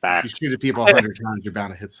 So if you shoot at people 100 times, you're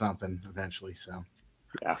bound to hit something eventually. So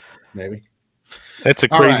yeah, maybe. It's a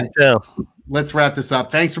crazy town. Let's wrap this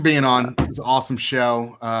up. Thanks for being on. It was an awesome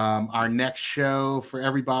show. Our next show for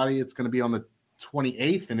everybody, it's going to be on the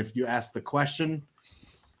 28th. And if you ask the question,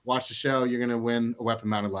 watch the show, you're going to win a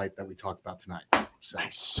weapon-mounted light that we talked about tonight. So.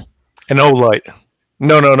 Nice. An O light.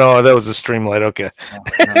 No. That was a stream light. Okay.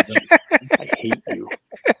 I hate you.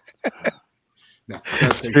 No,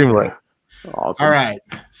 stream light. Awesome. All right.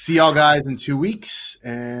 See y'all guys in 2 weeks.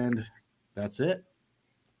 And that's it.